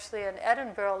began actually in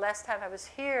Edinburgh last time I was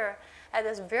here. I had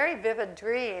this very vivid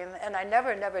dream, and I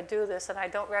never do this, and I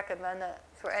don't recommend it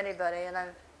for anybody, and I'm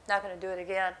not going to do it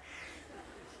again.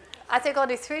 I think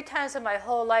only 3 times in my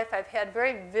whole life I've had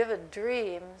very vivid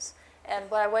dreams, and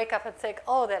when I wake up and think,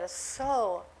 oh, that is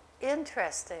so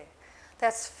interesting.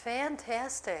 That's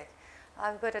fantastic.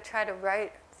 I'm going to try to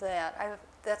write that.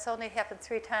 That's only happened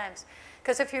 3 times.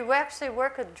 Because if you actually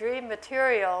work with dream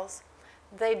materials,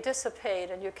 they dissipate,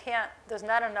 and you can't, there's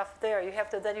not enough there.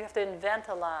 Then you have to invent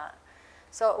a lot.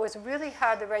 So it was really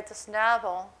hard to write this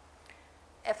novel.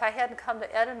 If I hadn't come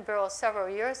to Edinburgh several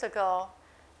years ago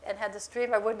and had this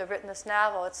dream, I wouldn't have written this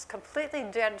novel. It's completely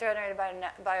generated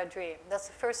by a dream. That's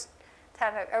the first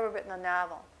time I've ever written a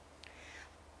novel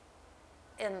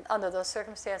under those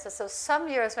circumstances. So some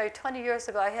years, maybe 20 years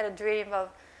ago, I had a dream of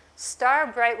 "Star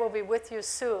Bright will be with you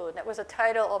soon." That was a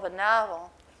title of a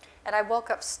novel. And I woke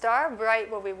up, "Star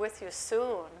Bright will be with you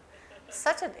soon."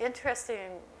 Such an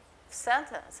interesting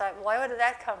sentence. Why did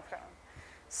that come from?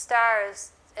 Star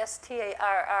is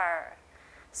S-T-A-R-R.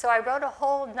 So I wrote a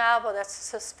whole novel that's a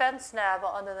suspense novel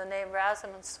under the name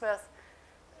Rosamund Smith.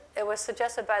 It was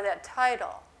suggested by that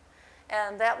title.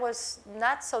 And that was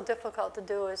not so difficult to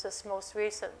do as this most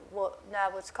recent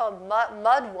novel. It's called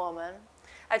Mud Woman.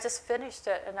 I just finished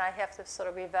it, and I have to sort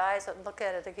of revise it and look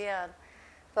at it again.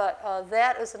 But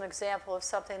that is an example of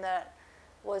something that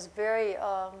was very,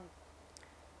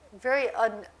 very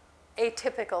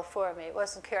atypical for me. It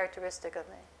wasn't characteristic of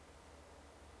me.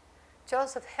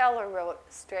 Joseph Heller wrote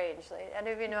strangely.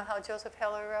 Any of you know how Joseph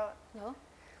Heller wrote? No?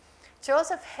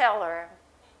 Joseph Heller,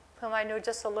 whom I knew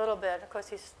just a little bit, of course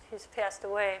he's passed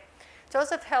away.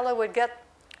 Joseph Heller would get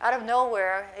out of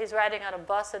nowhere, he's riding on a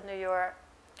bus in New York.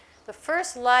 The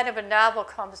first line of a novel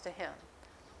comes to him.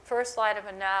 First line of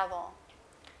a novel.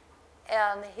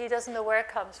 And he doesn't know where it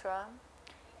comes from.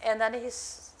 And then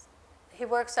he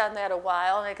works on that a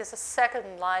while, and he gets a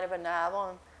second line of a novel,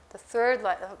 and the third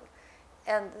line,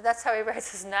 and that's how he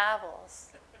writes his novels.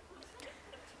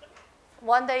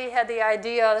 One day he had the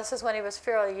idea, this is when he was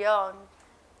fairly young,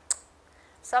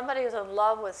 somebody is in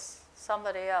love with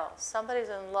somebody else. Somebody's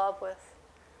in love with,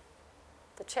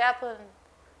 the chaplain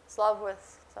is in love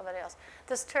with somebody else.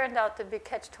 This turned out to be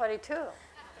Catch-22.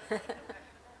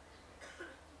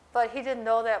 But he didn't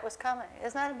know that was coming.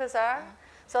 Isn't that bizarre? Yeah.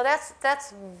 So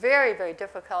that's very, very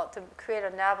difficult to create a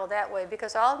novel that way,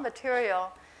 because all the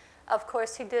material, of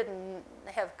course, he didn't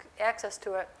have access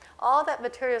to it. All that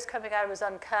material is coming out of his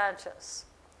unconscious,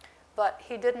 but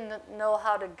he didn't know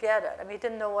how to get it. I mean, he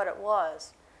didn't know what it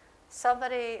was.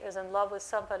 Somebody is in love with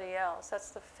somebody else.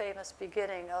 That's the famous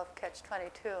beginning of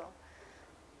Catch-22.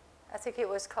 I think it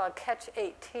was called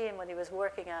Catch-18 when he was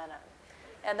working on it.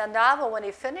 And the novel, when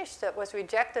he finished it, was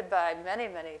rejected by many,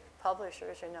 many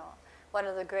publishers, you know. One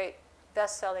of the great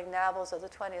best-selling novels of the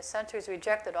 20th century is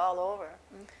rejected all over.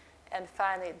 Mm. And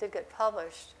finally, it did get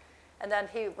published. And then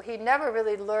he never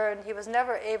really learned, he was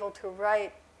never able to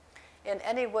write in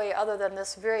any way other than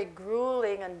this very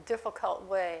grueling and difficult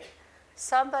way.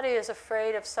 Somebody is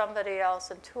afraid of somebody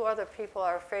else, and two other people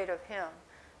are afraid of him.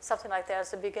 Something like that.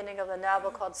 It's the beginning of the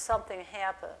novel called Something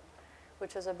Happened,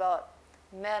 which is about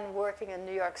men working in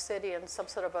New York City in some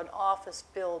sort of an office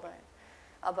building,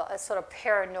 about a sort of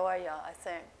paranoia, I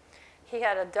think. He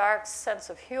had a dark sense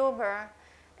of humor,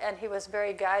 and he was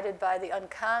very guided by the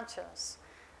unconscious.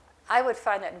 I would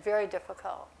find that a very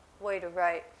difficult way to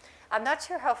write. I'm not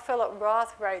sure how Philip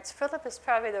Roth writes. Philip is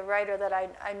probably the writer that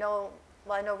I know.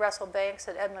 Well, I know Russell Banks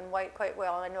and Edmund White quite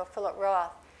well, and I know Philip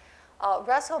Roth.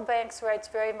 Russell Banks writes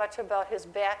very much about his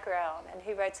background, and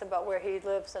he writes about where he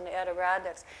lives in the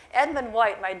Adirondacks. Edmund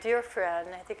White, my dear friend,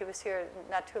 I think he was here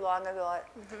not too long ago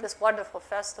at this wonderful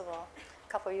festival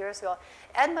a couple of years ago.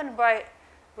 Edmund White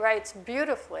writes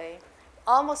beautifully,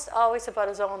 almost always about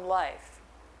his own life.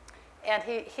 And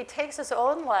he takes his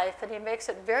own life and he makes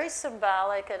it very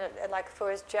symbolic and like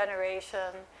for his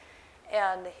generation.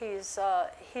 And he's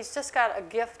just got a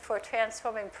gift for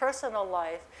transforming personal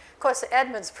life. Of course,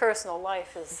 Edmund's personal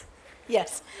life is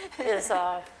yes is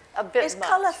a bit it's much.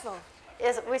 Colorful.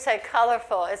 We say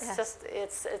colorful. It's yeah. just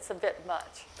it's a bit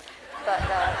much. But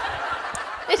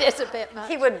it is a bit much.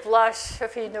 He would blush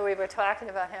if he knew we were talking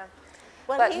about him.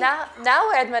 Well, but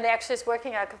now Edmund actually is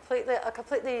working on a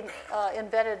completely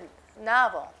invented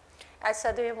novel. I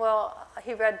said to him, well,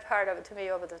 he read part of it to me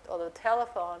over the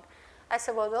telephone. I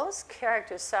said, well, those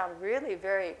characters sound really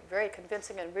very, very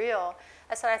convincing and real.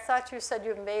 I said, I thought you said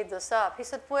you made this up. He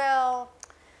said, well,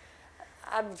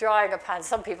 I'm drawing upon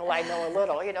some people I know a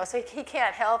little, you know, so he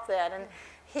can't help that. And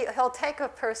he'll take a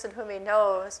person whom he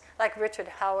knows, like Richard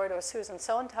Howard or Susan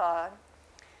Sontag,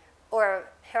 or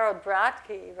Harold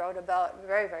Brodke wrote about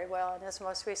very, very well in his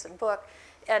most recent book,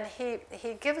 and he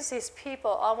gives these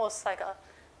people almost like a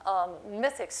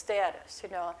mythic status, you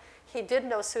know. He did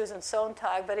know Susan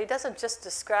Sontag, but he doesn't just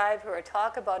describe her or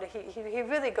talk about it. He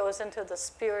really goes into the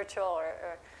spiritual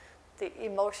or the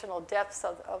emotional depths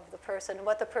of the person and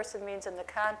what the person means in the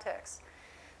context.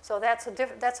 So that's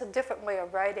a different way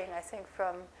of writing, I think,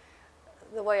 from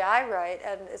the way I write,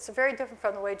 and it's very different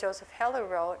from the way Joseph Heller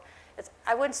wrote.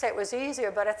 I wouldn't say it was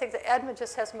easier, but I think that Edmund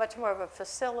just has much more of a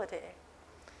facility.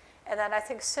 And then I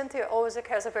think Cynthia Ozick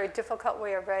has a very difficult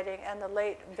way of writing, and the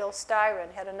late Bill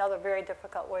Styron had another very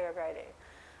difficult way of writing.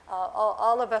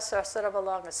 All of us are sort of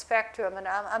along the spectrum, and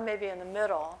I'm maybe in the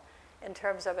middle in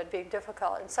terms of it being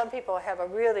difficult. And some people have a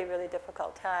really, really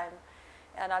difficult time,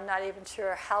 and I'm not even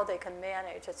sure how they can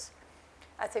manage.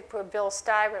 I think for Bill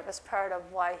Styron, was part of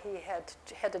why he had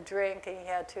to drink, and he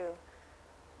had to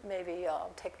maybe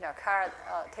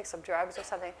take some drugs or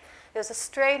something. There's a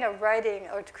strain of writing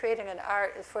or creating an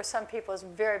art for some people is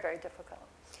very, very difficult.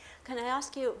 Can I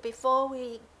ask you, before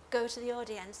we go to the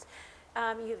audience,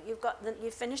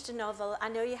 you've finished a novel. I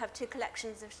know you have two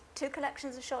collections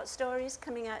of short stories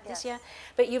coming out this year,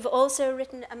 but you've also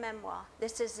written a memoir.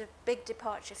 This is a big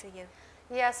departure for you.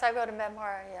 Yes, I wrote a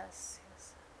memoir, yes.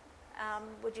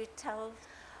 Would you tell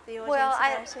the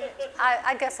audience about it?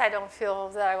 I guess I don't feel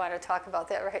that I want to talk about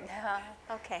that right now.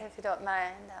 Okay. If you don't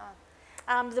mind.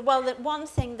 The one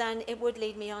thing then it would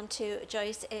lead me on to,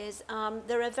 Joyce, is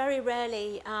there are very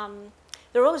rarely,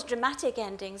 there are always dramatic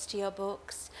endings to your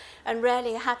books and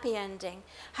rarely a happy ending.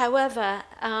 However,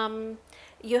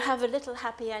 you have a little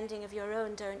happy ending of your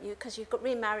own, don't you? Because you got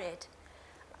remarried.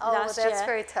 Oh, that's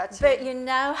very touching. But you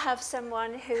now have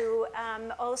someone who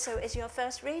also is your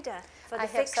first reader for the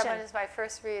fiction. I have someone who's my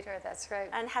first reader, that's right.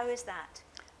 And how is that?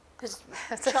 Because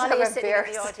it's Charlie so is sitting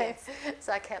in the audience.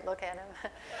 So I can't look at him.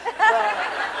 Well,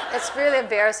 it's really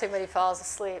embarrassing when he falls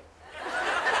asleep.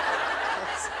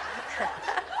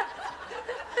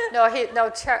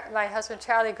 My husband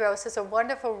Charlie Gross is a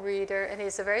wonderful reader, and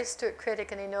he's a very astute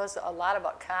critic, and he knows a lot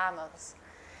about commas.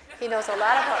 He knows a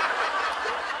lot about...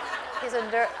 He's a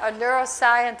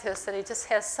neuroscientist, and he just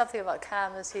has something about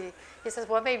commas. He says,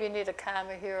 well, maybe you need a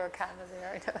comma here or a comma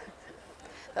there.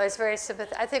 No, he's very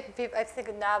sympathetic. I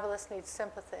think novelists need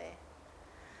sympathy.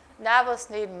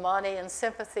 Novelists need money and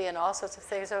sympathy and all sorts of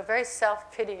things. They're a very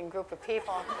self-pitying group of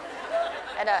people.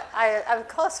 And I'm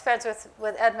close friends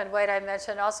with Edmund White, I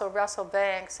mentioned, also Russell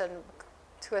Banks and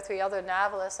 2 or 3 other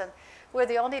novelists. And we're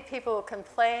the only people who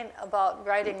complain about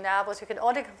writing novels. You can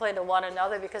only complain to one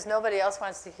another because nobody else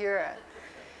wants to hear it.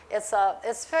 It's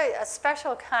a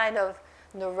special kind of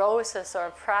neurosis or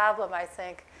a problem, I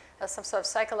think, some sort of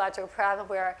psychological problem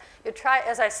where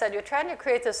as I said, you're trying to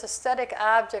create this aesthetic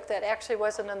object that actually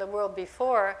wasn't in the world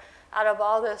before out of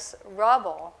all this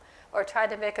rubble, or trying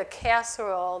to make a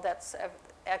casserole that's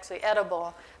actually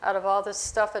edible out of all this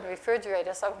stuff in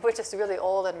refrigerators, some of which is really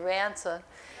old and rancid.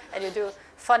 And you do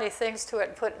funny things to it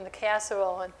and put it in the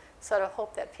casserole and sort of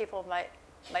hope that people might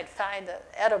find it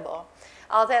edible.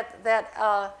 All that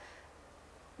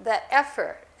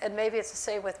effort, and maybe it's the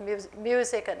same with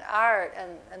music and art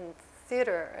and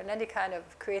theater and any kind of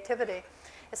creativity,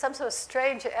 is some sort of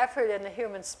strange effort in the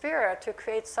human spirit to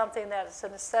create something that's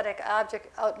an aesthetic object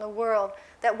out in the world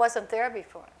that wasn't there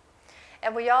before.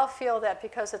 And we all feel that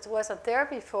because it wasn't there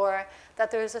before, that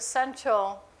there's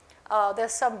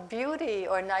there's some beauty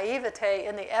or naivete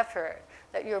in the effort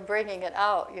that you're bringing it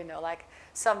out, like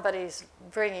somebody's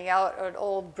bringing out an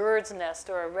old bird's nest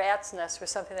or a rat's nest or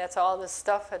something that's all this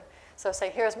stuff. And so say,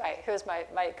 here's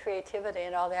my creativity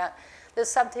and all that. There's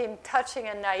something touching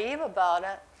and naive about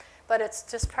it, but it's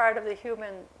just part of the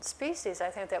human species, I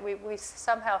think, that we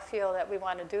somehow feel that we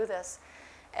want to do this.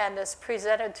 And it's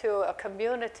presented to a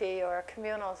community or a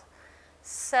communal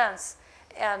sense.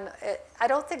 And I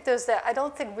don't think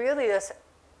really this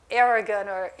arrogant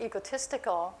or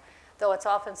egotistical, though it's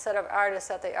often said of artists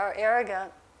that they are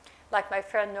arrogant, like my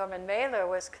friend Norman Mailer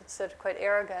was considered quite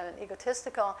arrogant and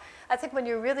egotistical. I think when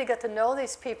you really get to know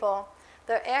these people,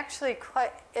 they're actually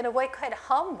in a way, quite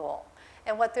humble.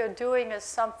 And what they're doing is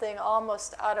something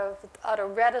almost out of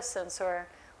reticence or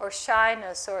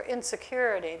shyness or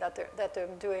insecurity that they're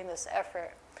doing this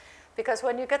effort. Because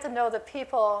when you get to know the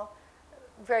people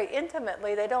very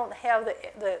intimately, they don't have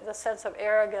the sense of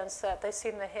arrogance that they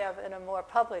seem to have in a more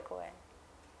public way.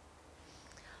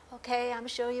 Okay, I'm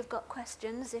sure you've got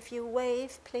questions. If you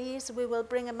wave, please, we will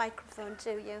bring a microphone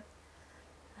to you.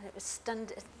 It was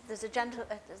stunned. There's a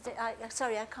gentleman.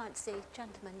 Sorry, I can't see.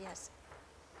 Gentleman, yes.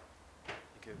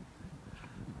 Thank you.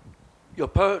 Your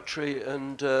poetry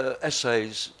and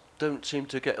essays don't seem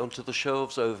to get onto the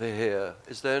shelves over here.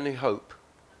 Is there any hope?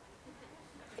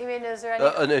 You mean, is there any...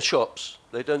 and in shops.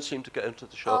 They don't seem to get into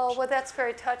the shops. Oh, well, that's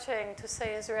very touching to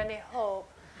say, is there any hope?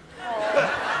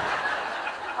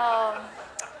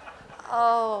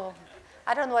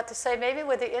 I don't know what to say. Maybe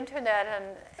with the internet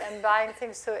and buying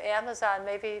things through Amazon,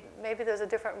 maybe there's a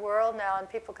different world now and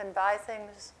people can buy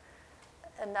things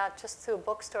and not just through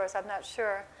bookstores. I'm not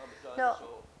sure.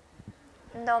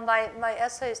 No, my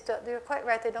essays, you're quite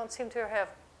right. They don't seem to have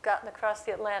gotten across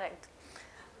the Atlantic.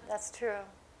 That's true.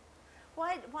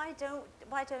 Why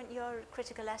don't your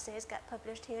critical essays get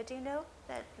published here? Do you know?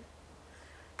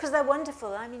 Because they're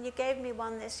wonderful. I mean, you gave me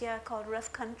one this year called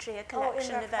Rough Country, a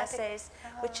collection of essays,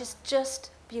 which is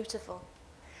just beautiful.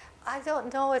 I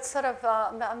don't know. It's sort of,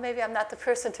 maybe I'm not the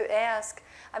person to ask.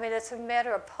 I mean, it's a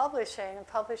matter of publishing, and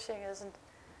publishing isn't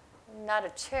not a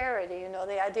charity. You know,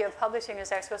 the idea of publishing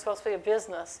is actually supposed to be a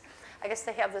business. I guess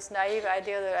they have this naive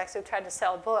idea that they're actually trying to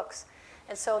sell books.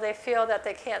 And so they feel that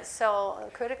they can't sell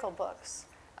critical books.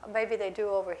 Maybe they do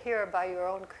over here by your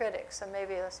own critics, and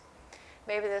maybe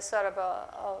there's sort of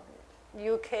a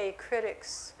UK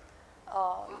critics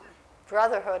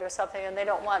brotherhood or something, and they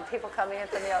don't want people coming in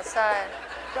from the outside.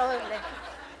 Probably.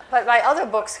 But my other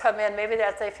books come in, maybe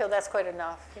that they feel that's quite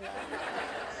enough, you know.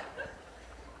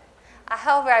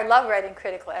 However, I love writing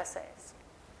critical essays.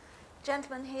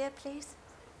 Gentleman here, please.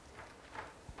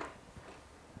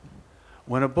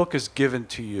 When a book is given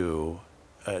to you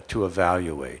to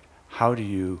evaluate, how do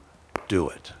you do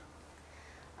it?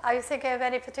 Are you thinking of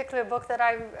any particular book that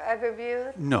I've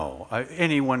reviewed? No,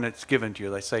 anyone that's given to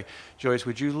you. They say, Joyce,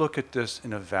 would you look at this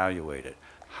and evaluate it?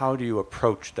 How do you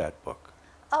approach that book?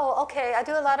 Oh, okay. I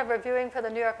do a lot of reviewing for the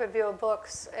New York Review of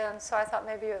Books, and so I thought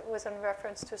maybe it was in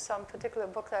reference to some particular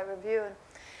book that I reviewed.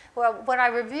 Well, when I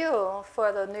review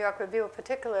for the New York Review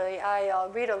particularly, I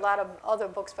read a lot of other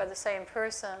books by the same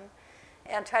person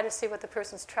and try to see what the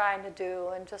person's trying to do,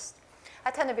 and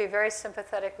I tend to be a very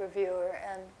sympathetic reviewer,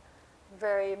 and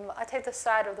I take the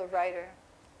side of the writer,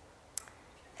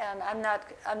 and I'm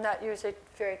not usually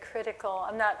very critical.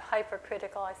 I'm not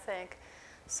hypercritical, I think.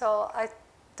 So I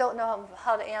don't know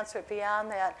how to answer it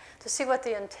beyond that. To see what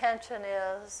the intention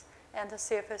is, and to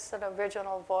see if it's an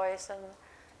original voice,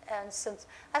 and since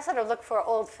I sort of look for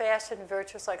old-fashioned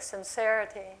virtues like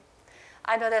sincerity.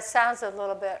 I know that sounds a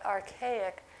little bit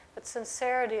archaic, but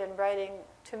sincerity in writing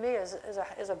to me is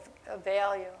a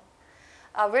value.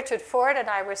 Richard Ford and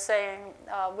I were saying,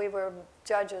 we were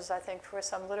judges, I think, for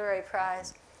some literary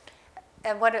prize.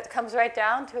 And when it comes right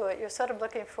down to it, you're sort of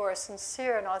looking for a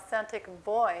sincere and authentic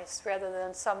voice rather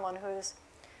than someone who's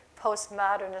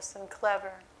postmodernist and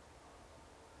clever.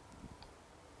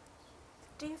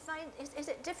 Do you find, is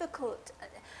it difficult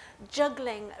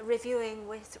juggling reviewing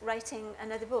with writing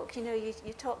another book? You know,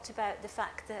 you talked about the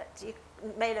fact that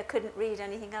Mailer couldn't read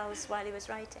anything else while he was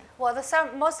writing. Well,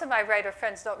 most of my writer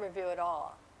friends don't review at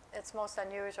all. It's most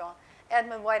unusual.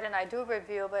 Edmund White and I do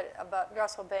review, but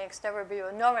Russell Banks never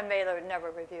review. Norman Mailer would never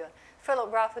review.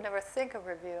 Philip Roth would never think of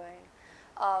reviewing.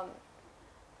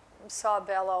 Saul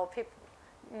Bellow, people.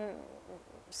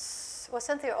 Well,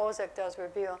 Cynthia Ozick does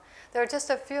review. There are just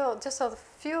a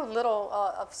few little,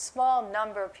 a small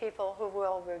number of people who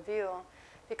will review,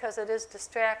 because it is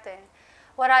distracting.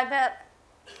 When I met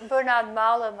Bernard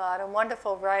Malamud, a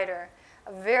wonderful writer,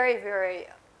 a very, very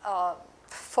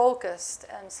focused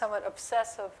and somewhat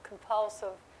obsessive,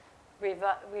 compulsive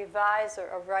reviser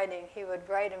of writing. He would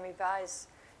write and revise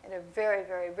in a very,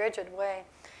 very rigid way.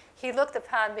 He looked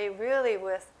upon me really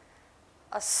with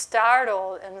a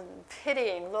startled and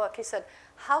pitying look. He said,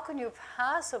 "How can you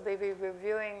possibly be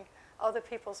reviewing other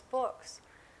people's books?"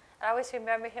 And I always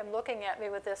remember him looking at me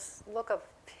with this look of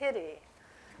pity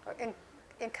or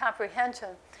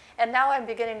incomprehension. And now I'm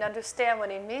beginning to understand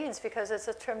what he means, because it's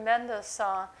a tremendous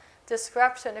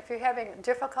disruption. If you're having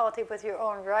difficulty with your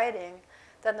own writing,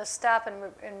 then to stop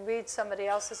and read somebody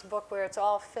else's book where it's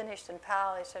all finished and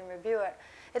polished and review it.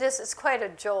 It's quite a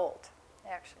jolt,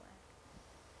 actually.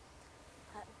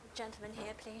 Gentleman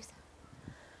here, please.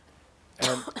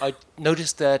 I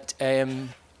noticed that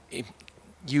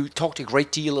you talked a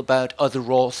great deal about other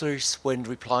authors when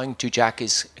replying to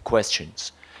Jackie's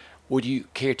questions. Would you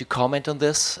care to comment on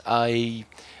this?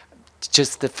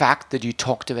 Just the fact that you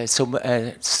talked about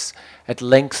at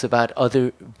length about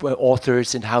other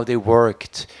authors and how they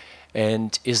worked,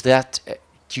 and is that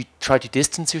do you try to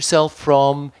distance yourself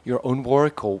from your own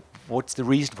work, or what's the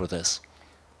reason for this?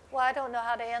 Well, I don't know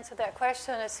how to answer that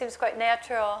question. It seems quite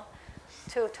natural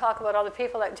to talk about other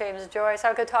people like James Joyce.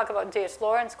 I could talk about D.H.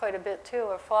 Lawrence quite a bit too,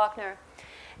 or Faulkner.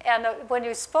 And when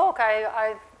you spoke,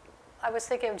 I was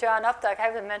thinking of John Updike. I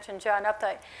haven't mentioned John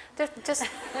Updike.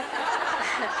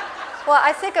 Well,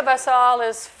 I think of us all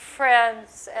as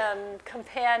friends and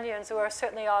companions who are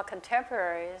certainly all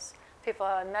contemporaries, people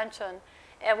I mentioned.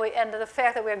 And the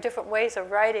fact that we have different ways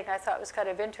of writing, I thought was kind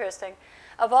of interesting.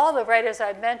 Of all the writers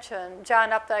I mentioned,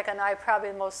 John Updike and I are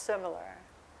probably the most similar.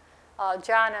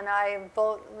 John and I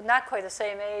both not quite the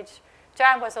same age.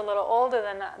 John was a little older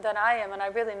than I am, and I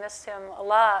really missed him a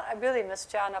lot. I really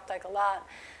missed John Updike a lot.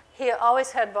 He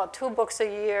always had about 2 books a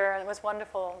year, and it was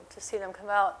wonderful to see them come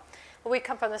out. we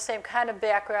come from the same kind of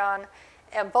background,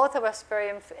 and both of us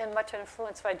very much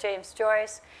influenced by James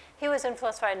Joyce. He was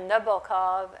influenced by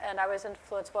Nabokov, and I was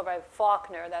influenced more by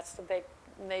Faulkner. That's the big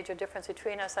major difference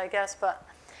between us, I guess. But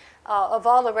of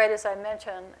all the writers I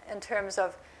mentioned, in terms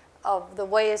of the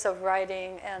ways of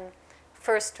writing and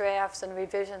first drafts and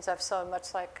revisions, I'm so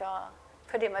much like,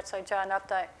 pretty much like John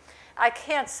Updike. I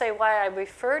can't say why I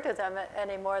refer to them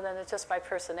any more than it's just my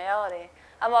personality.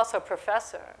 I'm also a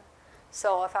professor.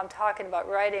 So if I'm talking about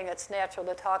writing, it's natural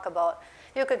to talk about.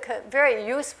 You could very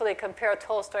usefully compare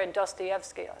Tolstoy and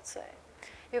Dostoevsky, let's say.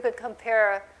 You could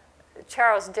compare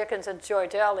Charles Dickens and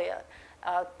George Eliot,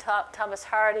 Thomas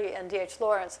Hardy and D.H.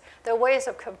 Lawrence. There are ways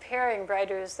of comparing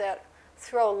writers that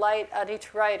throw light on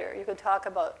each writer. You could talk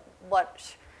about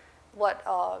what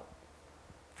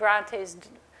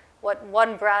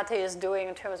one Bronte is doing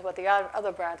in terms of what the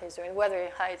other Bronte is doing,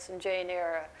 Wuthering Heights and Jane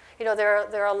Eyre. You know,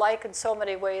 they're alike in so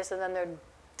many ways, and then they're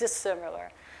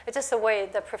dissimilar. It's just the way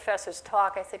the professors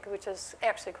talk, I think, which is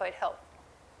actually quite helpful.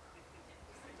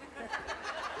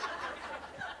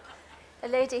 The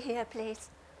lady here, please.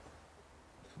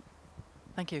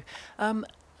 Thank you.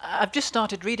 I've just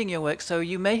started reading your work, so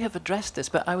you may have addressed this,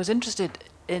 but I was interested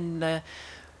in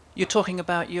you're talking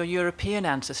about your European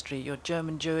ancestry, your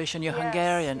German Jewish and your Yes,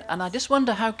 Hungarian, yes. and I just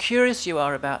wonder how curious you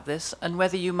are about this and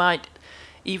whether you might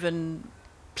even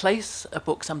place a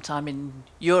book sometime in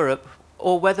Europe,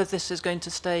 or whether this is going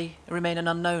to remain an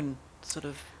unknown sort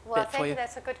of Well, bit for thank you. you.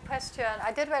 That's a good question.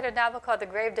 I did write a novel called The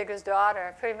Gravedigger's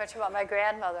Daughter, pretty much about my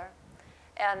grandmother.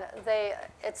 And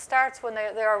it starts when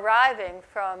they're arriving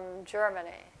from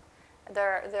Germany.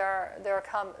 They're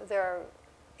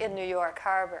in New York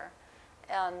Harbor.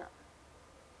 And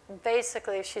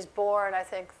basically, she's born, I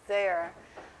think, there.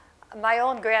 My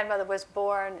own grandmother was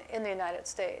born in the United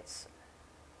States.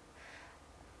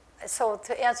 So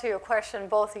to answer your question,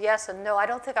 both yes and no, I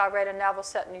don't think I'll write a novel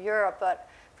set in Europe, but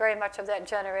very much of that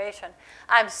generation.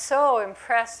 I'm so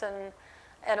impressed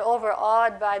and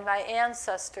overawed by my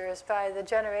ancestors, by the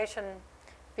generation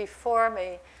before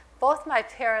me. Both my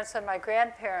parents and my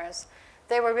grandparents,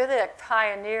 they were really like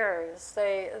pioneers.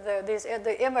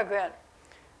 The immigrant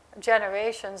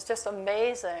generations, just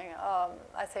amazing.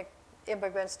 I think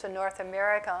immigrants to North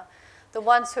America, the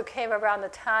ones who came around the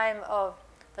time of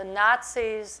the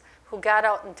Nazis, who got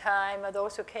out in time, or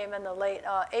those who came in the late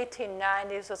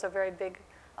 1890s was a very big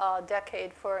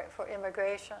decade for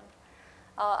immigration.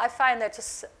 I find that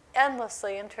just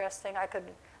endlessly interesting. I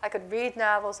could read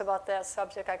novels about that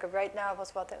subject. I could write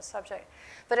novels about that subject.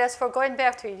 But as for going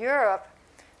back to Europe,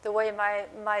 the way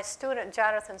my student,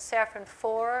 Jonathan Safran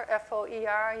Foer,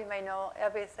 F-O-E-R, you may know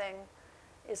Everything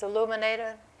is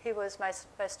Illuminated. He was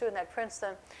my student at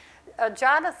Princeton.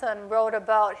 Jonathan wrote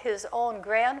about his own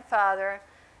grandfather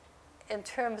in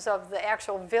terms of the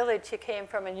actual village he came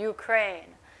from in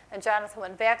Ukraine. And Jonathan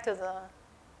went back to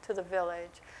the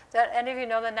village. Any of you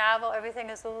know the novel, Everything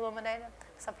is Illuminated?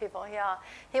 Some people, yeah.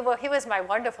 He was my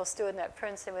wonderful student at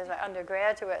Princeton. He was my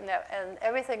undergraduate, and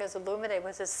Everything is Illuminated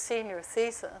was his senior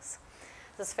thesis.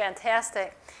 It was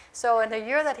fantastic. So in the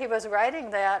year that he was writing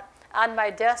that, on my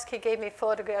desk he gave me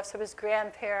photographs of his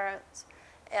grandparents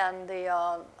and the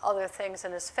other things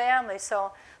in his family.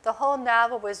 So the whole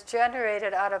novel was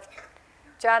generated out of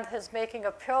Jonathan's making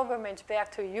a pilgrimage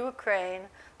back to Ukraine,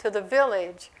 to the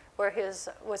village where his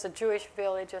was a Jewish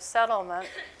village, a settlement.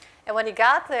 And when he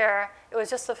got there, it was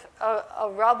just a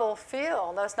rubble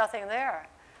field. There was nothing there.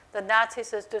 The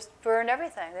Nazis just burned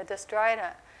everything. They destroyed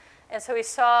it. And so he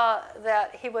saw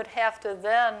that he would have to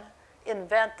then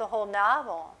invent the whole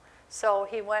novel. So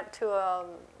he went to a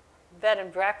bed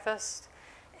and breakfast,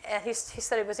 and he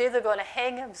said he was either going to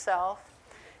hang himself,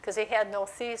 because he had no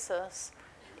thesis,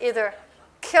 either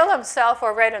kill himself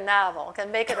or write a novel,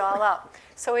 and make it all up.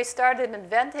 So he started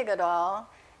inventing it all,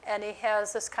 and he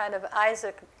has this kind of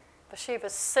Isaac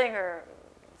Bashevis Singer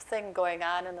thing going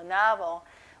on in the novel,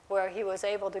 where he was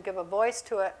able to give a voice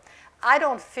to it. I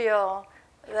don't feel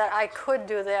that I could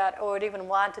do that or would even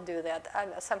want to do that.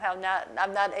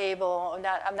 I'm not able,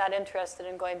 I'm not interested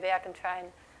in going back and trying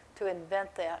to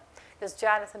invent that, because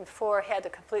Jonathan Foer had to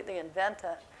completely invent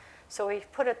it. So he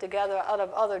put it together out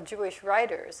of other Jewish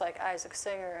writers like Isaac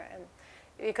Singer, and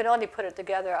you can only put it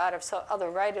together out of other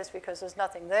writers because there's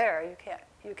nothing there.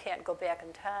 You can't go back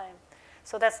in time.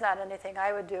 So that's not anything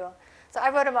I would do. So I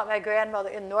wrote about my grandmother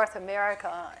in North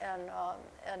America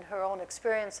and her own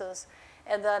experiences,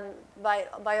 and then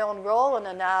my own role in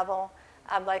the novel.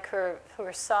 I'm like her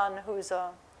son, who's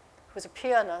a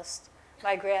pianist.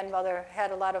 My grandmother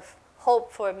had a lot of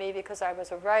hope for me because I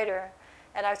was a writer.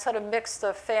 And I sort of mixed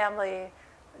the family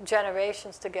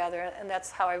generations together, and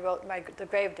that's how I wrote The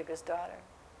Gravedigger's Daughter.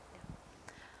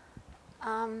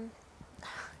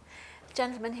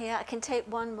 Gentleman here, I can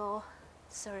take one more.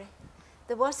 Sorry.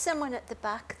 There was someone at the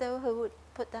back, though, who would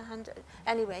put their hand...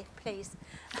 Anyway, please.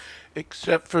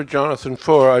 Except for Jonathan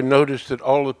Foer, I noticed that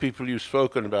all the people you've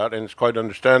spoken about, and it's quite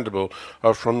understandable,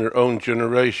 are from your own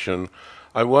generation.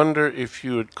 I wonder if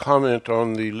you would comment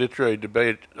on the literary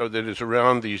debate that is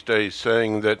around these days,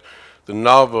 saying that the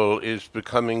novel is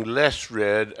becoming less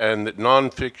read and that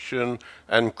nonfiction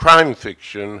and crime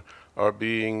fiction are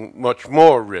being much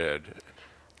more read.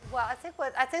 Well, I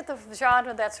think the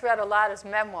genre that's read a lot is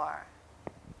memoir.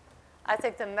 I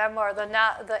think the memoir,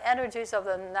 the energies of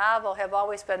the novel have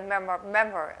always been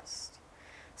memoirist.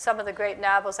 Some of the great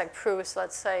novels like Proust,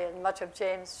 let's say, and much of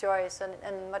James Joyce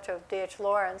and much of D.H.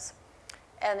 Lawrence,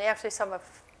 and actually some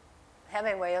of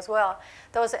Hemingway as well,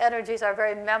 those energies are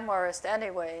very memoirist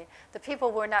anyway. The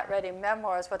people were not writing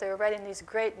memoirs, but they were writing these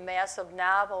great massive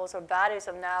novels or bodies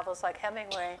of novels like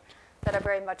Hemingway that are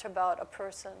very much about a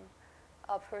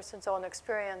person's own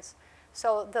experience.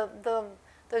 So the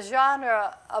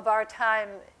genre of our time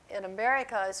in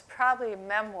America is probably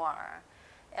memoir.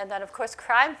 And then, of course,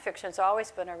 crime fiction's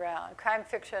always been around. Crime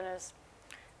fiction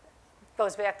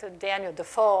goes back to Daniel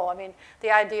Defoe. I mean, the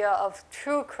idea of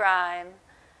true crime,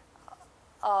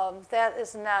 that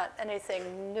is not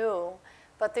anything new.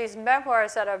 But these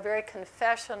memoirs that are very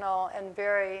confessional and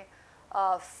very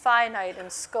finite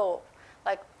in scope,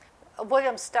 like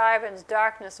William Stuyvesant's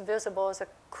Darkness Visible is a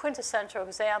quintessential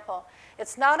example.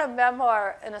 It's not a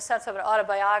memoir in the sense of an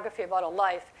autobiography about a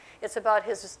life. It's about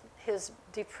his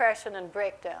depression and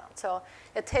breakdown. So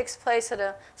it takes place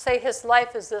say his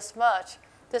life is this much.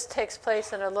 This takes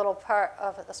place in a small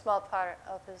part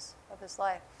of his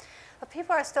life. But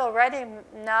people are still writing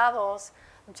novels.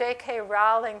 J.K.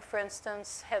 Rowling, for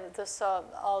instance, have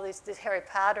all these Harry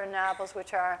Potter novels,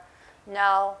 which are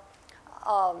now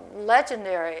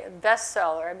legendary,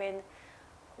 bestseller. I mean,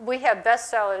 we have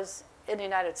bestsellers in the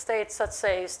United States. Let's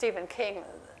say Stephen King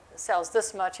sells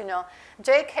this much, you know.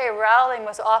 J.K. Rowling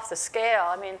was off the scale.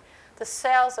 I mean, the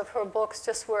sales of her books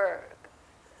just were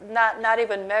not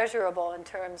even measurable in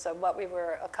terms of what we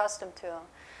were accustomed to.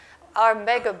 Our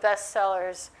mega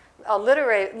bestsellers,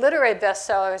 literary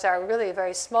bestsellers are really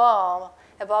very small,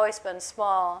 have always been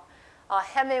small.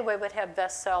 Hemingway would have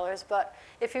bestsellers, but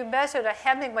if you measured a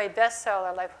Hemingway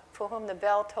bestseller, like For Whom the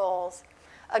Bell Tolls,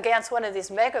 against one of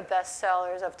these mega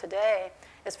bestsellers of today,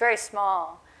 it's very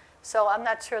small. So I'm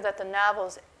not sure that the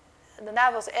novel's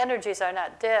energies are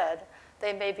not dead.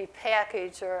 They may be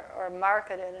packaged or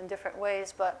marketed in different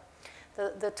ways, but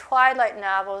the Twilight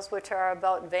novels, which are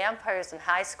about vampires in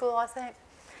high school, I think,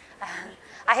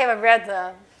 I haven't read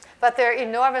them, but they're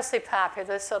enormously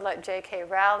popular, so like J.K.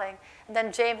 Rowling. And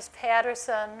then James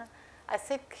Patterson, I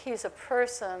think he's a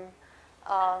person.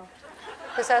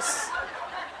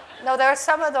 No, there are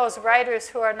some of those writers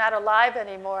who are not alive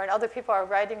anymore, and other people are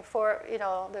writing for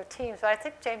their teams. But I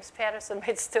think James Patterson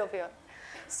may still be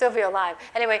alive.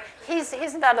 Anyway, he's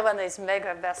another one of these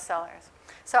mega bestsellers.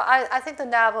 So I think the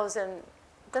novels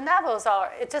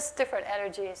are just different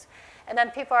energies, and then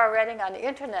people are writing on the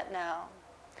internet now.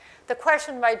 The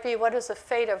question might be, what is the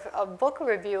fate of book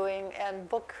reviewing and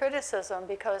book criticism?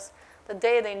 Because the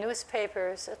daily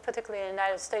newspapers, particularly in the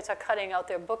United States, are cutting out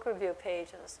their book review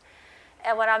pages.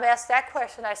 And when I'm asked that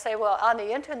question, I say, well, on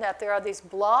the internet, there are these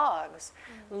blogs,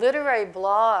 literary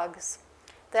blogs,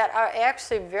 that are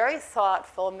actually very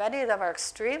thoughtful. Many of them are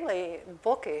extremely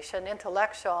bookish and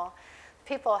intellectual.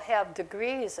 People have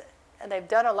degrees, and they've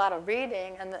done a lot of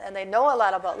reading, and they know a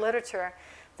lot about literature.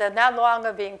 They're no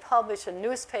longer being published in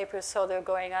newspapers, so they're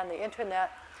going on the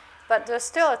internet. But there's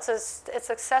still, it's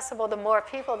accessible to more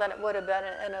people than it would have been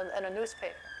in a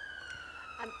newspaper.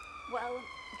 Well,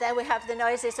 there we have the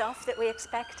noises off that we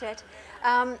expected.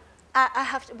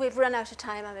 We've run out of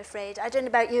time, I'm afraid. I don't know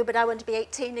about you, but I want to be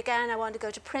 18 again. I want to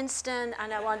go to Princeton,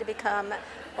 and I want to become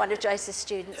one of Joyce's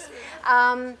students.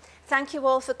 Thank you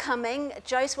all for coming.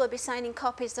 Joyce will be signing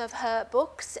copies of her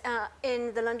books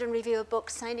in the London Review of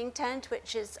Books signing tent,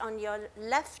 which is on your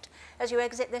left as you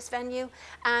exit this venue.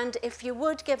 And if you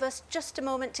would give us just a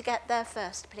moment to get there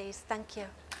first, please. Thank you.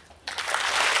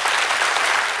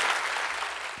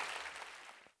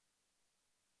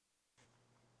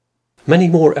 Many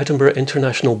more Edinburgh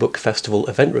International Book Festival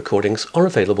event recordings are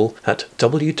available at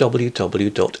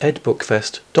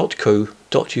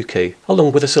www.edbookfest.co.uk,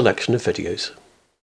 along with a selection of videos.